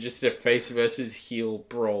turns into just a face versus heel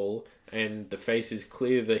brawl, and the face is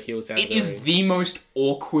clear, the heel's out. It is the most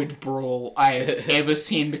awkward brawl I have ever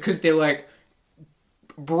seen, because they're like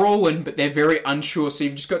brawling, but they're very unsure, so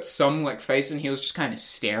you've just got some like face and heels just kind of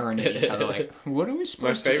staring at each other like, what are we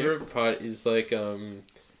supposed to do? My favourite part is like,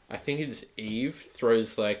 I think it's Eve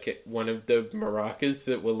throws like one of the maracas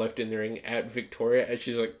that were left in the ring at Victoria as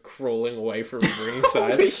she's like crawling away from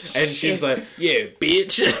ringside. And she's like, yeah,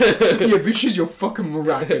 bitch. Yeah, bitch is your fucking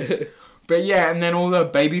maracas. But yeah, and then all the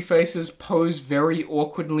baby faces pose very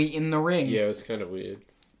awkwardly in the ring. Yeah, it was kind of weird.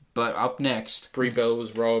 But up next, Brie Bella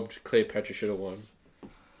was robbed. Cleopatra should have won.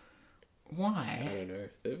 Why? I don't know.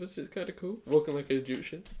 It was just kind of cool. Walking like an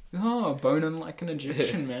Egyptian. Oh, boning like an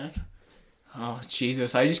Egyptian, man. Oh,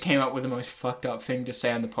 Jesus. I just came up with the most fucked up thing to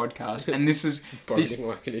say on the podcast. And this is... Boning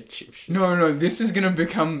like an Egyptian. No. This is going to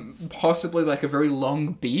become possibly like a very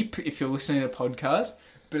long beep if you're listening to the podcast.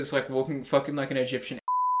 But it's like walking fucking like an Egyptian.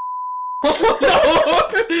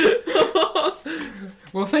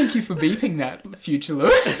 Well, thank you for beeping that, future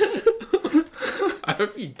Lewis. I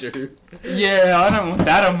hope you do. Yeah, I don't want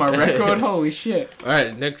that on my record. Holy shit.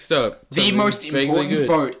 Alright, next up. The most important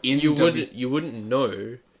vote in you wouldn't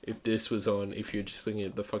know if this was on if you're just looking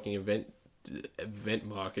at the fucking event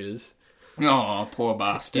markers. Oh, poor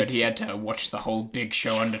bastard. He had to watch the whole Big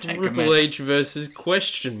Show Undertaker match. Triple H versus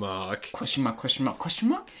question mark. Question mark, question mark, question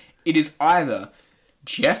mark? It is either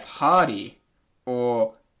Jeff Hardy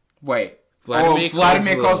or... Wait.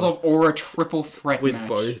 Vladimir Kozlov or a triple threat with match. With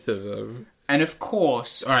both of them. And of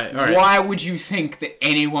course, all right. Why would you think that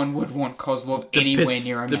anyone would want Kozlov anywhere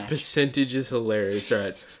near a match? The percentage is hilarious,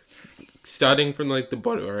 right? Starting from like the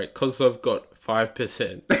bottom, alright, Kozlov got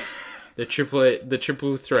 5%. The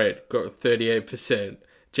triple threat got 38%.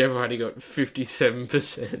 Jeff Hardy got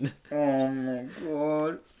 57%. Oh my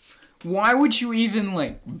god. Why would you even,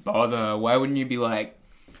 like, bother? Why wouldn't you be like,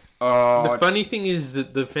 oh... The funny thing is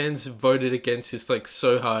that the fans voted against this, like,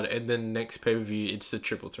 so hard, and then next pay-per-view, it's the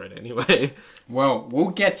triple threat anyway. Well, we'll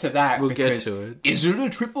get to that. We'll get to it. Is it a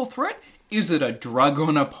triple threat? Is it a drug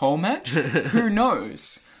on a pole match? Who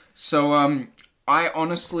knows? So, I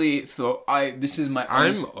honestly thought this is my...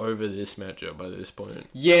 I'm over this matchup by this point.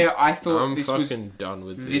 Yeah, I thought I'm this fucking was... done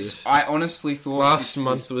with this. I honestly thought... Last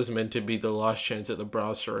month was meant to be the last chance at the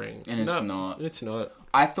brass ring. And it's not. It's not.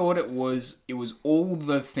 I thought it was all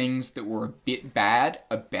the things that were a bit bad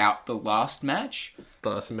about the last match. The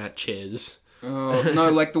last matches. No,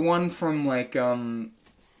 like the one from, like,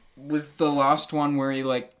 was the last one where he,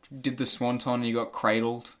 like, did the swanton and he got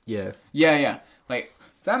cradled? Yeah. Yeah. Like,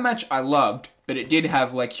 that match I loved, but it did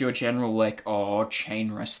have, like, your general, like,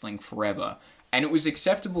 chain wrestling forever. And it was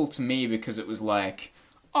acceptable to me because it was like,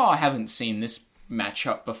 I haven't seen this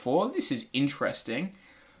matchup before. This is interesting.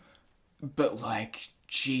 But, like,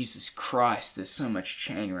 Jesus Christ, there's so much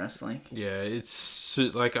chain wrestling. Yeah, it's,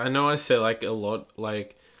 like, I know I say, like, a lot,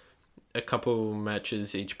 like, a couple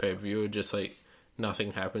matches each pay-per-view are just, like,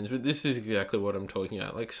 nothing happens. But this is exactly what I'm talking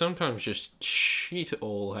about. Like, sometimes just shit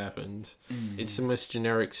all happens. It's the most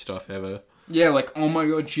generic stuff ever. Yeah, like, oh my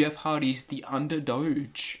god, Jeff Hardy's the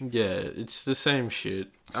underdoge. Yeah, it's the same shit.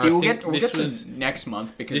 See, we'll get to next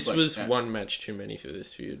month because this like, was one match too many for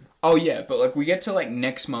this feud. Oh yeah, but like we get to like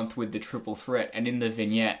next month with the triple threat, and in the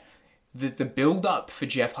vignette, the build up for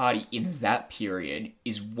Jeff Hardy in that period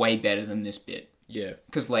is way better than this bit. Yeah,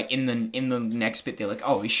 because like in the next bit they're like,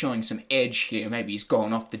 oh, he's showing some edge here. Maybe he's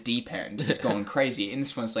going off the deep end. He's going crazy. In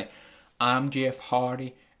this one's like, I'm Jeff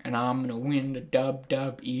Hardy. And I'm going to win the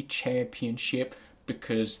WWE Championship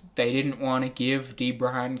because they didn't want to give D.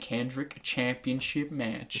 Brian Kendrick a championship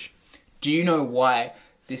match. Do you know why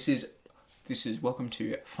this is welcome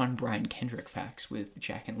to Fun Brian Kendrick Facts with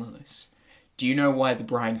Jack and Lewis. Do you know why the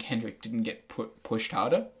Brian Kendrick didn't get pushed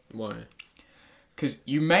harder? Why? Because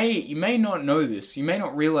you may not know this. You may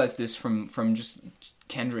not realize this from just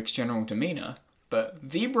Kendrick's general demeanor. But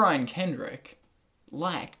the Brian Kendrick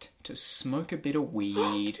liked to smoke a bit of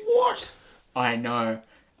weed. What? I know.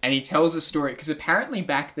 And he tells a story, because apparently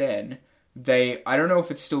back then, I don't know if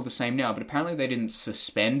it's still the same now, but apparently they didn't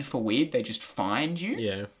suspend for weed, they just fined you.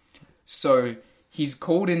 Yeah. So he's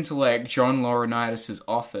called into, like, John Laurinaitis'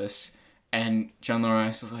 office, and John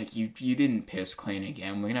Laurinaitis is like, you didn't piss clean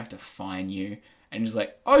again, we're gonna have to fine you. And he's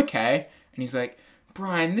like, okay. And he's like,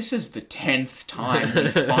 Brian, this is the 10th time we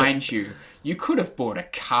fined you. You could have bought a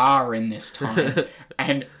car in this time.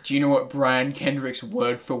 And do you know what Brian Kendrick's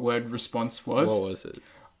word-for-word response was? What was it?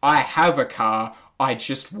 I have a car, I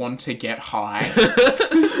just want to get high.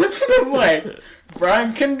 And I'm like,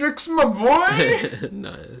 Brian Kendrick's my boy!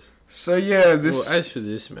 Nice. So yeah, Well, as for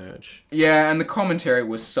this match... Yeah, and the commentary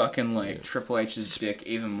was sucking, like, Triple H's dick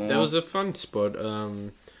even more. There was a fun spot.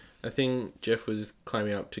 I think Jeff was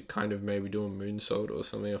climbing up to kind of maybe do a moonsault or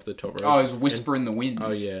something off the top rope. Oh, it was Whisper in the Wind.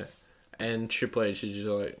 Oh, yeah. And Triple H is just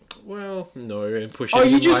like, well, no, and pushes him. Oh,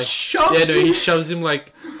 you just shoves him? Yeah, no, he shoves him,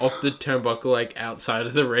 like, off the turnbuckle, like, outside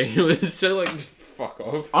of the ring. It was so, like, just fuck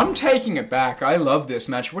off. I'm taking it back. I love this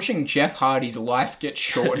match. Watching Jeff Hardy's life get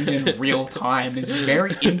shortened in real time is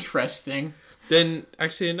very interesting. Then,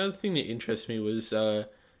 actually, another thing that interests me was,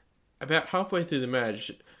 about halfway through the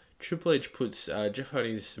match, Triple H puts Jeff Hardy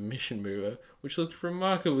in the submission mover, which looked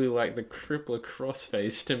remarkably like the Crippler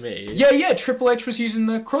crossface to me. Yeah, Triple H was using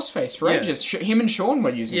the crossface for ages. Him and Shawn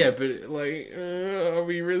were using it. Yeah, but, like, are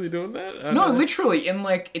we really doing that? No, literally, in,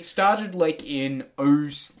 like, it started, like, in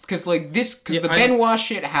because, like, the Benoit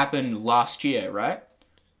shit happened last year, right?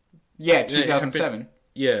 Yeah, 2007.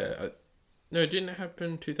 No, didn't it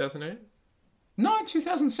happen 2008? No,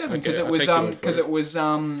 2007, because Okay, it was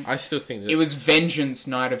I still think it was Vengeance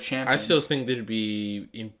Night of Champions. I still think that it'd be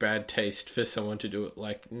in bad taste for someone to do it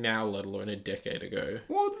like now, let alone a decade ago.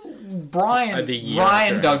 Well,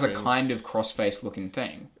 Brian does a kind of crossface looking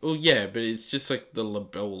thing. Well, yeah, but it's just like the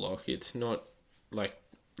label lock. It's not like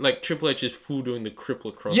Triple H is full doing the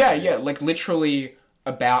Crippler crossface. Yeah, like literally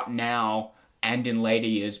about now. And in later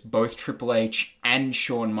years, both Triple H and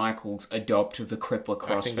Shawn Michaels adopt the Crippler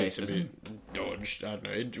crossface. I think it's a bit dodged. I don't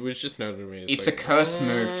know. It was just noted to me. It's like, a cursed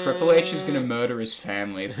move. Triple H is going to murder his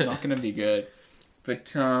family. It's not going to be good. But,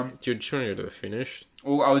 do you just want to go to the finish?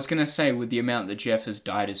 Well, I was going to say, with the amount that Jeff has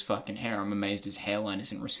dyed his fucking hair, I'm amazed his hairline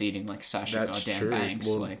isn't receding like Sasha Banks.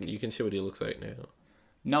 Well, like, you can see what he looks like now.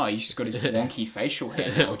 No, he's just got his wonky facial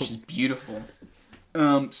hair now, which is beautiful.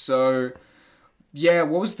 So... Yeah,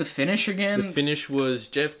 what was the finish again? The finish was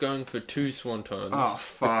Jeff going for 2 swantons. Oh,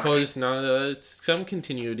 fuck. Because there's some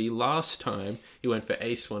continuity. Last time, he went for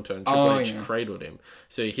a swanton. Triple H cradled him.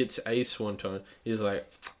 So he hits a swanton. He's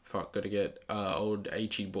like, fuck, gotta get old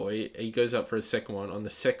H-y boy. He goes up for a second one. On the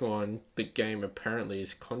second one, the game apparently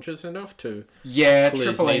is conscious enough to... Yeah,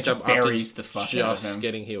 Triple H buries the fuck out of him. Just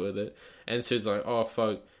getting hit with it. And so it's like, oh,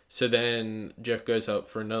 fuck. So then Jeff goes up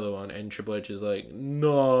for another one, and Triple H is like,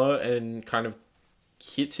 no, and kind of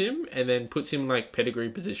hits him, and then puts him in like pedigree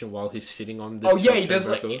position while he's sitting on the. Oh yeah, he does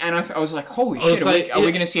like, and I was like, holy shit, are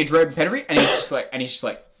we gonna see a dread pedigree? And he's just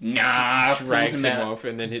like, nah, drags him off,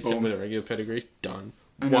 and then hits him with a regular pedigree. Done.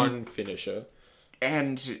 One finisher.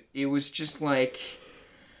 And it was just like,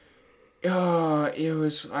 it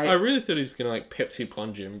was. I really thought he was gonna like Pepsi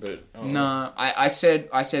plunge him, but nah. I said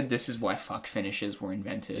this is why fuck finishes were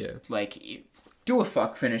invented. Yeah. Like, do a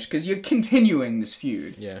fuck finish because you're continuing this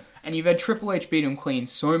feud. Yeah. And you've had Triple H beat him clean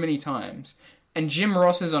so many times, and Jim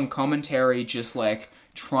Ross is on commentary just like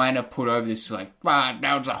trying to put over this like,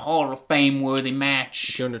 that was a Hall of Fame worthy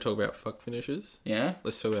match. Do you want to talk about fuck finishes? Yeah.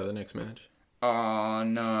 Let's talk about the next match. Oh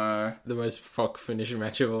no. The most fuck finish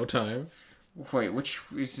match of all time. Wait, which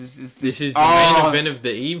is this? This is the main event of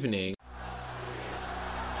the evening.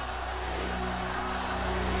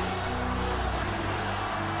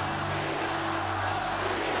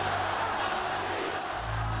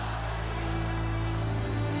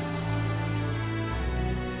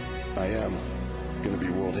 I am going to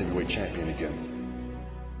be World Heavyweight Champion again.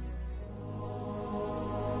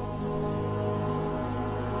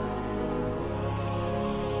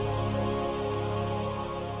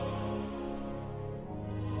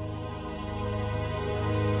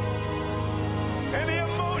 And the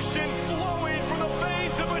emotion flowing from the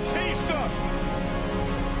veins of Batista.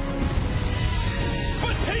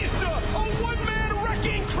 Batista, a one-man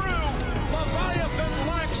wrecking crew. Leviathan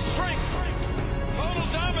lacks strength. Total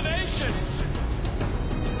domination.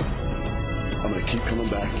 I'm going to keep coming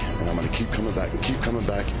back, and I'm going to keep coming back and keep coming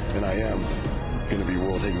back, and I am going to be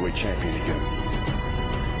World Heavyweight Champion again.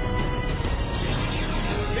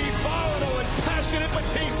 The volatile and passionate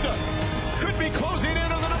Batista could be closing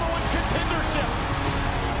in on the #1 contendership.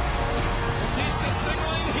 Batista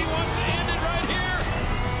signaling he wants to end it right here.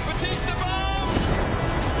 Batista bomb.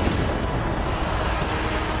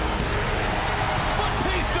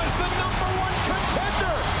 Batista's the #1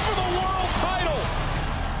 contender for the world title.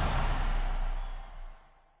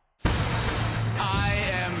 I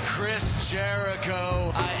am Chris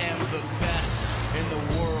Jericho. I am the best in the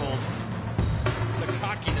world. The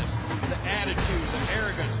cockiness, the attitude, the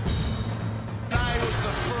arrogance. I was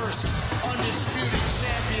the first undisputed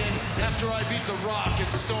champion after I beat The Rock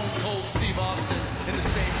and Stone Cold Steve Austin in the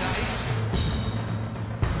same night.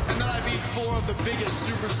 And then I beat 4 of the biggest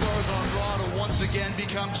superstars on Raw to once again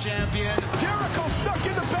become champion. Jericho stuck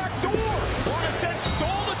in the back door. Or in a sense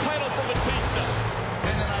stole the title from Batista.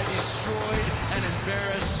 And then I destroyed and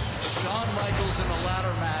embarrassed Shawn Michaels in the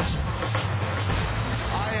ladder match.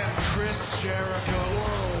 I am Chris Jericho,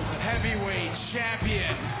 World Heavyweight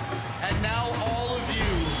Champion. And now all of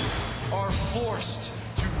you are forced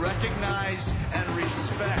to recognize and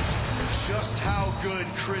respect just how good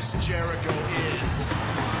Chris Jericho is.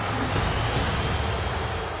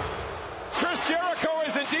 Chris Jericho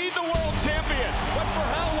is indeed the world champion, but for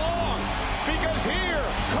how long? Because here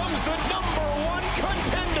comes the #1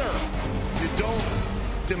 contender. You don't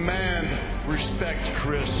demand respect,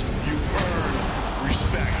 Chris. You earn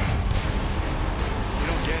respect. You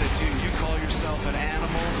don't get it, do you? You call yourself an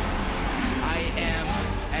animal? I am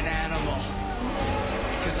an animal.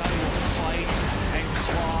 Because I will fight and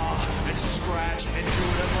claw and scratch and do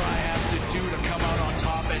whatever I have to do to come out on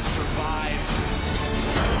top and survive.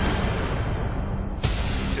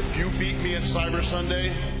 If you beat me at Cyber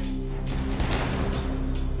Sunday,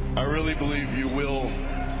 I really believe you will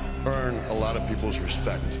earn a lot of people's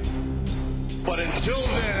respect. But until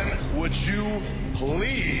then, would you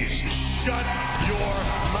please shut your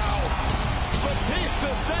mouth?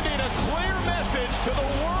 Batista sending a clear message to the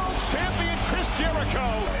world champion Chris Jericho. I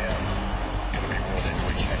am going to be World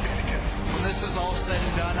Heavyweight Champion again. When this is all said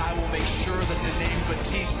and done, I will make sure that the name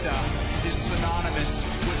Batista is synonymous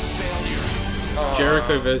with failure.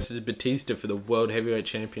 Jericho versus Batista for the World Heavyweight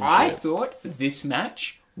Championship. I thought this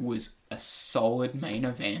match was a solid main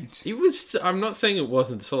event. It was. I'm not saying it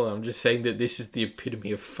wasn't solid. I'm just saying that this is the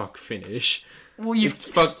epitome of fuck finish. Well,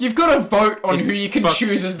 you've got to vote on who you can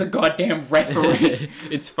choose as the goddamn referee.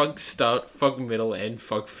 It's fuck start, fuck middle, and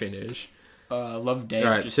fuck finish. I love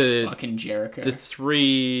Dave just fucking Jericho. The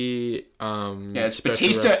 3 it's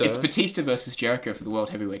Batista. It's Batista versus Jericho for the World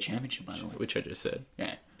Heavyweight Championship, by the way. Which I just said.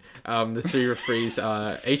 Yeah. The three referees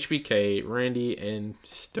are HBK, Randy, and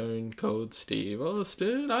Stone Cold Steve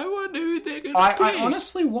Austin. I wonder who they're going to I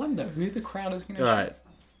honestly wonder who the crowd is going to choose. Alright.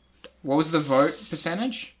 What was the vote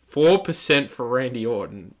percentage? 4% for Randy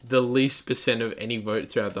Orton, the least percent of any vote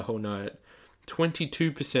throughout the whole night.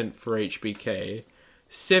 22% for HBK.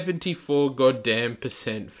 74 goddamn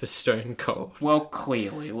 % for Stone Cold. Well,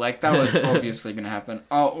 clearly. Like, that was obviously going to happen.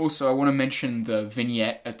 Oh, also, I want to mention the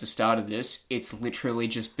vignette at the start of this. It's literally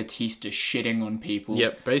just Batista shitting on people.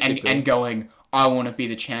 Yep, basically. And going, I want to be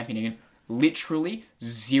the champion again. Literally,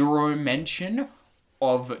 zero mention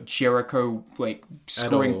of Jericho, like,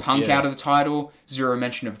 screwing Punk out of the title. Zero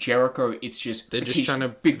mention of Jericho. It's just They're Batista, just trying to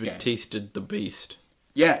Batista the Beast.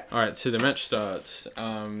 Yeah. Alright, so the match starts.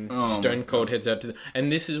 Stone Cold heads out to the...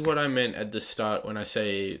 And this is what I meant at the start when I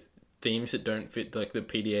say themes that don't fit, like, the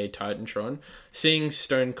PDA Titantron. Seeing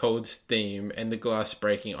Stone Cold's theme and the glass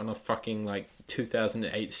breaking on a fucking, like,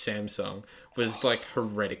 2008 Samsung was, like,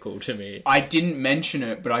 heretical to me. I didn't mention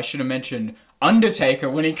it, but I should have mentioned Undertaker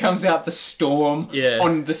when he comes out the storm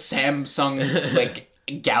on the Samsung, like,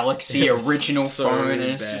 Galaxy original so phone, and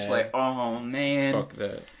it's bad. just like, oh, man. Fuck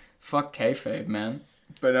that. Fuck kayfabe, man.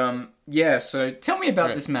 But, yeah, so tell me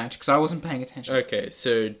about this match, because I wasn't paying attention. Okay,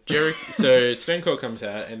 so so Stone Cold comes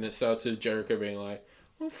out, and it starts with Jericho being like,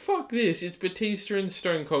 well, fuck this, it's Batista and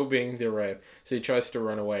Stone Cold being the ref. So he tries to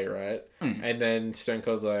run away, right? And then Stone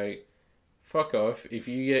Cold's like, fuck off, if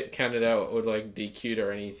you get counted out or, like, DQ'd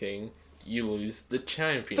or anything, you lose the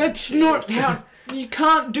championship. That's not how... You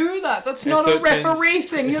can't do that. That's not a referee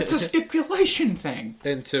thing. That's a stipulation thing.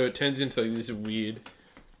 And so it turns into, like, this weird...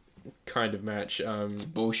 kind of match. It's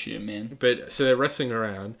bullshit, man. But so they're wrestling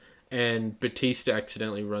around, and Batista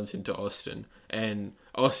accidentally runs into Austin, and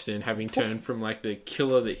Austin, having turned from like the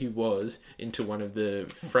killer that he was into one of the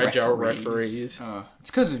fragile referees,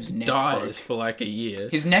 it's because of his neck dies broke. for like a year.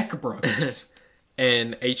 His neck broke.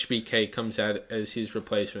 And HBK comes out as his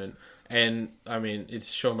replacement. And, I mean,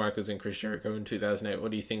 it's Shawn Michaels and Chris Jericho in 2008.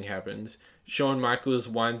 What do you think happens? Shawn Michaels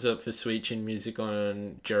winds up for sweet chin music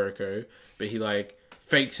on Jericho, but he, like,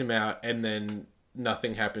 fakes him out, and then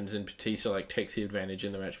nothing happens, and Batista, like, takes the advantage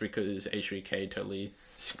in the match because HBK totally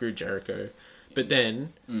screwed Jericho. But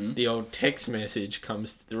then, the old text message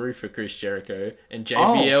comes through for Chris Jericho, and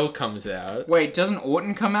JBL comes out. Wait, doesn't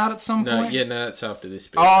Orton come out at some point? No, that's after this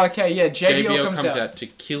bit. Oh, okay, yeah, JBL comes out to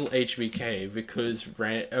kill HBK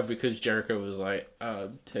because Jericho was like,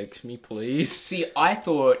 text me, please. See, I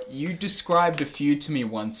thought you described a feud to me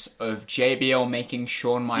once of JBL making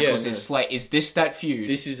Shawn Michaels his slave. Is this that feud?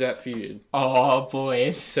 This is that feud. Oh,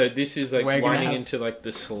 boys. So this is like winding into like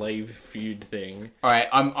the slave feud thing. Alright,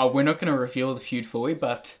 we're not going to reveal the feud fully,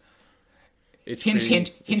 but it's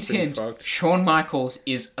hint, fucked. Shawn Michaels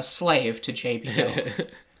is a slave to JBL.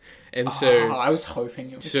 And so I was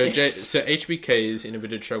hoping it was so this. So HBK is in a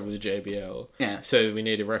bit of trouble with JBL. Yeah. So we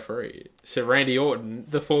need a referee. So Randy Orton,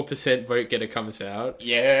 the 4% vote getter, comes out.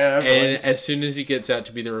 Yeah. And boys. as soon as he gets out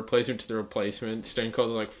to be the replacement to the replacement, Stone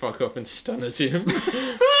Cold's like, fuck off, and stunners him.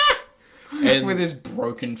 And with his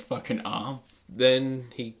broken fucking arm.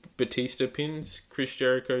 Then Batista pins Chris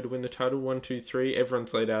Jericho to win the title. 1, 2, 3.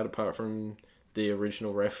 Everyone's laid out apart from the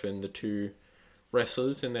original ref and the two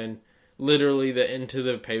wrestlers. And then literally the end to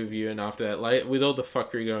the pay-per-view, and after that, like, with all the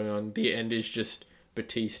fuckery going on, the end is just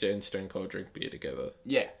Batista and Stone Cold drink beer together.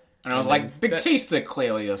 Yeah. And I was like, Batista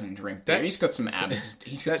clearly doesn't drink beer. He's got some abs.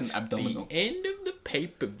 He's got some abdominal. The end of the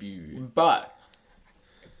pay-per-view. But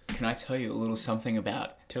can I tell you a little something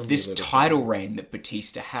about this title reign that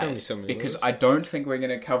Batista has? Because I don't think we're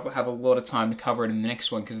going to have a lot of time to cover it in the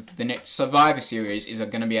next one, because the next Survivor Series is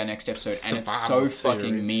going to be our next episode, and it's so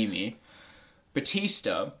fucking memey.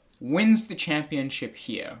 Batista wins the championship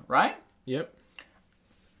here, right? Yep.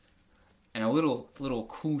 And a little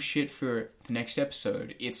cool shit for the next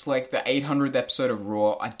episode. It's like the 800th episode of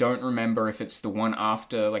Raw. I don't remember if it's the one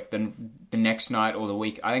after, like the next night or the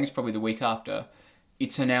week. I think it's probably the week after.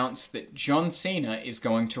 It's announced that John Cena is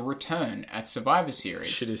going to return at Survivor Series.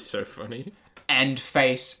 Shit is so funny. And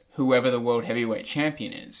face whoever the World Heavyweight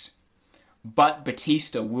Champion is. But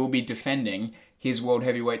Batista will be defending his World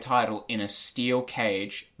Heavyweight title in a steel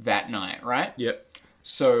cage that night, right? Yep.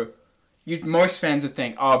 So most fans would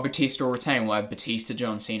think, oh, Batista will retain. We'll have Batista,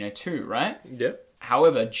 John Cena too, right? Yep.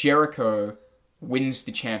 However, Jericho wins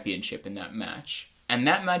the championship in that match. And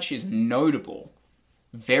that match is notable.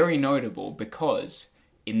 Very notable, because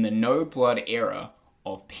in the no blood era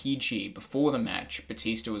of PG, before the match,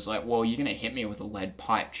 Batista was like, well, you're going to hit me with a lead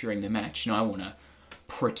pipe during the match, and I want to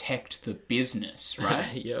protect the business,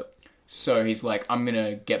 right? Yep. So he's like, I'm going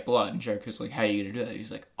to get blood. And Jericho's like, how are you going to do that?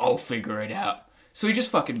 He's like, I'll figure it out. So he just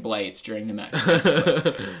fucking blades during the match.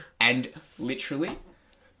 And literally,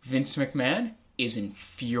 Vince McMahon is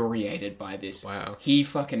infuriated by this. Wow. He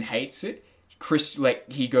fucking hates it.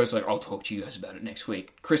 He goes like, I'll talk to you guys about it next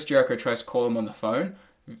week. Chris Jericho tries to call him on the phone.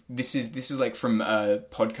 This is like from a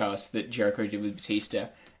podcast that Jericho did with Batista.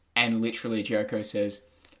 And literally Jericho says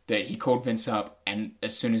that he called Vince up, and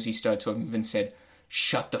as soon as he started talking, Vince said,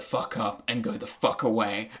 shut the fuck up and go the fuck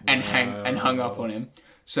away, and hung up on him.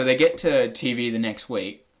 So they get to TV the next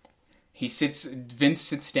week. Vince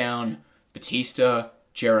sits down, Batista,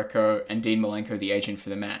 Jericho, and Dean Malenko, the agent for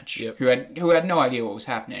the match, who had no idea what was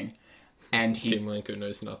happening. And Dean Malenko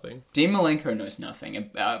knows nothing. Dean Malenko knows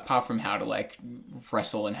nothing apart from how to like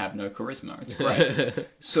wrestle and have no charisma. It's great.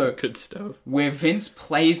 So good stuff. Where Vince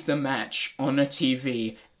plays the match on a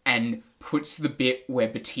TV and puts the bit where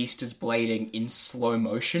Batista's blading in slow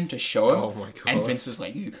motion to show him. Oh my god! And Vince is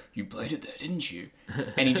like, "You bladed there, didn't you?"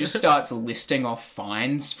 And he just starts listing off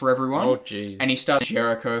fines for everyone. Oh jeez! And he starts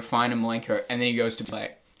Jericho, fine and Malenko, and then he goes to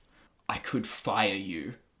like, "I could fire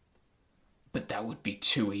you, but that would be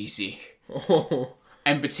too easy." Oh.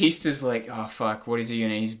 And Batista's like, "Oh fuck, what is he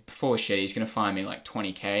gonna? He's full of shit. He's gonna fine me like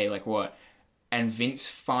 $20,000, like what?" And Vince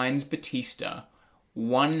fines Batista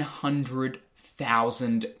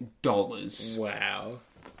 $100,000. Wow.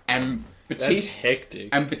 And Batista, that's hectic.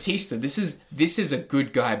 And Batista, this is a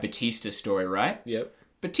good guy Batista story, right? Yep.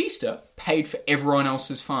 Batista paid for everyone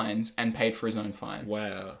else's fines and paid for his own fine.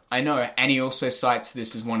 Wow. I know, and he also cites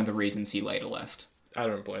this as one of the reasons he later left. I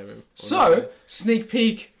don't blame him. So, sneak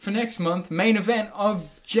peek for next month, main event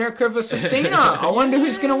of Jericho vs. Cena. I wonder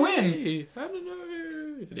who's going to win. I don't know.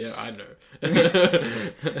 Yeah, I know.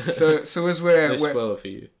 So as we're spoiler for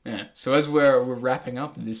you. Yeah. So as we're wrapping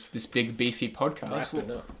up this big beefy podcast,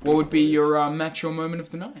 what would be your match or moment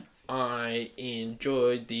of the night? I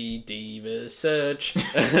enjoyed the Divas search.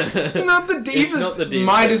 It's not the Divas. It's not the Divas.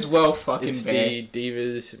 Might as well fucking it's be. The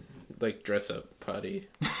Divas like dress up party.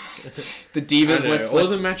 The Divas. All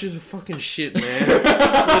the matches were fucking shit, man.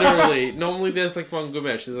 Literally. Normally there's like one good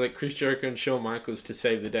match. There's like Chris Jericho and Shawn Michaels to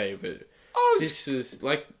save the day, but this is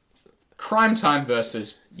like Crime Time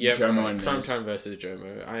versus Jomo and Miz. Crime Time versus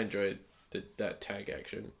Jomo. I enjoyed that tag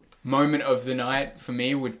action. Moment of the night for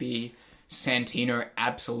me would be Santino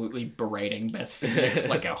absolutely berating Beth Phoenix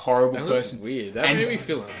like a horrible person. That was weird. That made me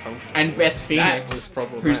feel uncomfortable. And Beth Phoenix, that was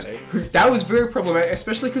problematic. That was very problematic,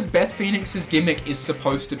 especially because Beth Phoenix's gimmick is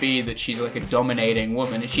supposed to be that she's like a dominating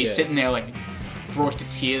woman, and she's sitting there like brought to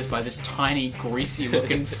tears by this tiny,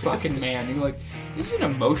 greasy-looking fucking man. And you're like, this is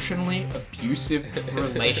an emotionally abusive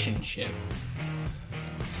relationship.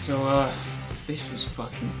 So, this was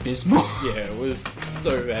fucking abysmal. Yeah, it was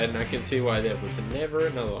so bad, and I can see why there was never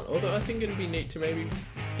another one. Although I think it'd be neat to maybe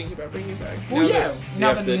think about bringing it back. Well,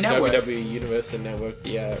 now that the network. WWE Universe and Network,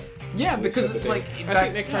 Yeah, because it's like... I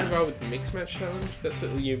think they're kind of well with the Mixed Match Challenge. That's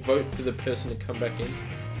it, you vote for the person to come back in.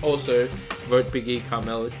 Also, vote Big E,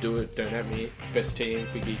 Carmella, do it, don't at me. Best team,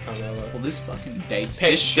 Big E, Carmella. Well, this fucking dates Peck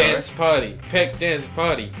this show. Dance Party. Peck Dance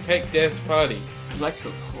Party. Peck Dance Party. I'd like to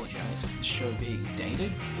apologise for the show being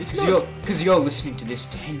dated. Because you're listening to this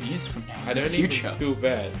 10 years from now I in the don't future. even feel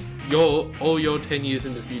bad. All your 10 years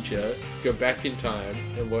in the future, go back in time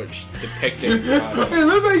and watch the Peck Dance Party. I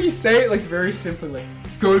love how you say it like very simply, like,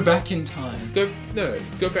 go back in time. Go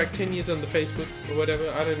back 10 years on the Facebook or whatever.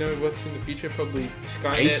 I don't know what's in the future. Probably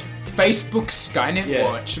Skynet. Facebook Skynet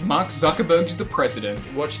watch. Mark Zuckerberg's the president.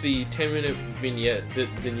 Watch the 10-minute vignette that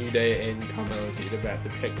the New Day and Carmella did about the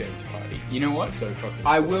Peck Dance Party. You know what? So fucking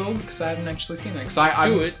I will, because I haven't actually seen that.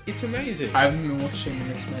 Do it. It's amazing. I haven't been watching the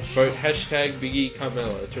Mixed Match. Vote hashtag Big E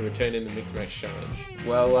Carmella to return in the Mixed Match Challenge.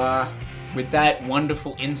 Well, with that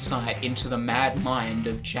wonderful insight into the mad mind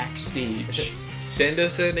of Jack Steege, send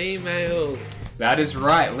us an email. That is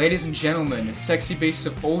right, ladies and gentlemen, sexy beasts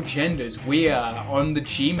of all genders, we are on the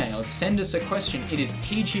Gmails. Send us a question. It is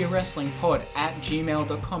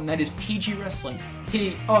pgwrestlingpod@gmail.com. That is pgwrestling,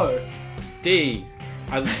 P-O-D.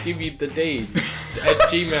 I'll give you the D at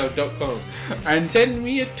gmail.com. And send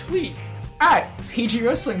me a tweet at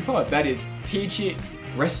pgwrestlingpod. That is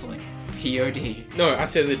pgwrestling, P-O-D. No, I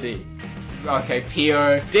said the D. Okay,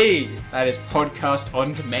 P-O-D. That is podcast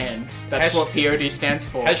on demand. That's what P-O-D stands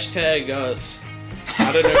for. Hashtag us. I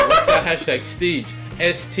don't know. What's our hashtag? Steege.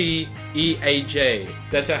 S-T-E-A-J.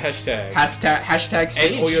 That's our hashtag. Hashtag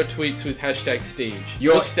Steege. And all your tweets with hashtag Steege.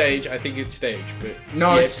 Your stage, I think it's Stage, but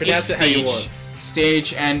no, it's pronounce it how you want.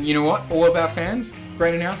 Stage, and you know what? All of our fans,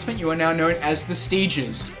 great announcement. You are now known as the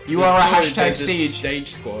Steeges. You are a hashtag Steege.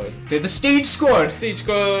 Stage Squad. They're the Steege Squad. Steege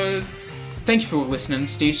Squad. Thank you for listening,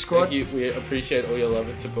 Steege Squad. Thank you. We appreciate all your love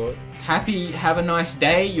and support. Have a nice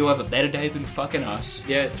day. You'll have a better day than fucking us.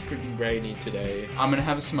 Yeah, it's pretty rainy today. I'm gonna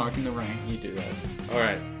have a smoke in the rain. You do that.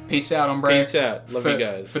 Alright. Peace out, hombre. Peace out. Love you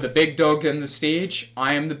guys. For the big dog in the stage,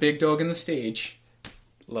 I am the big dog in the stage.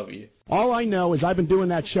 Love you. All I know is I've been doing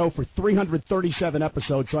that show for 337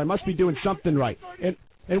 episodes, so I must be doing something right.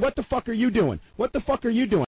 And what the fuck are you doing? What the fuck are you doing?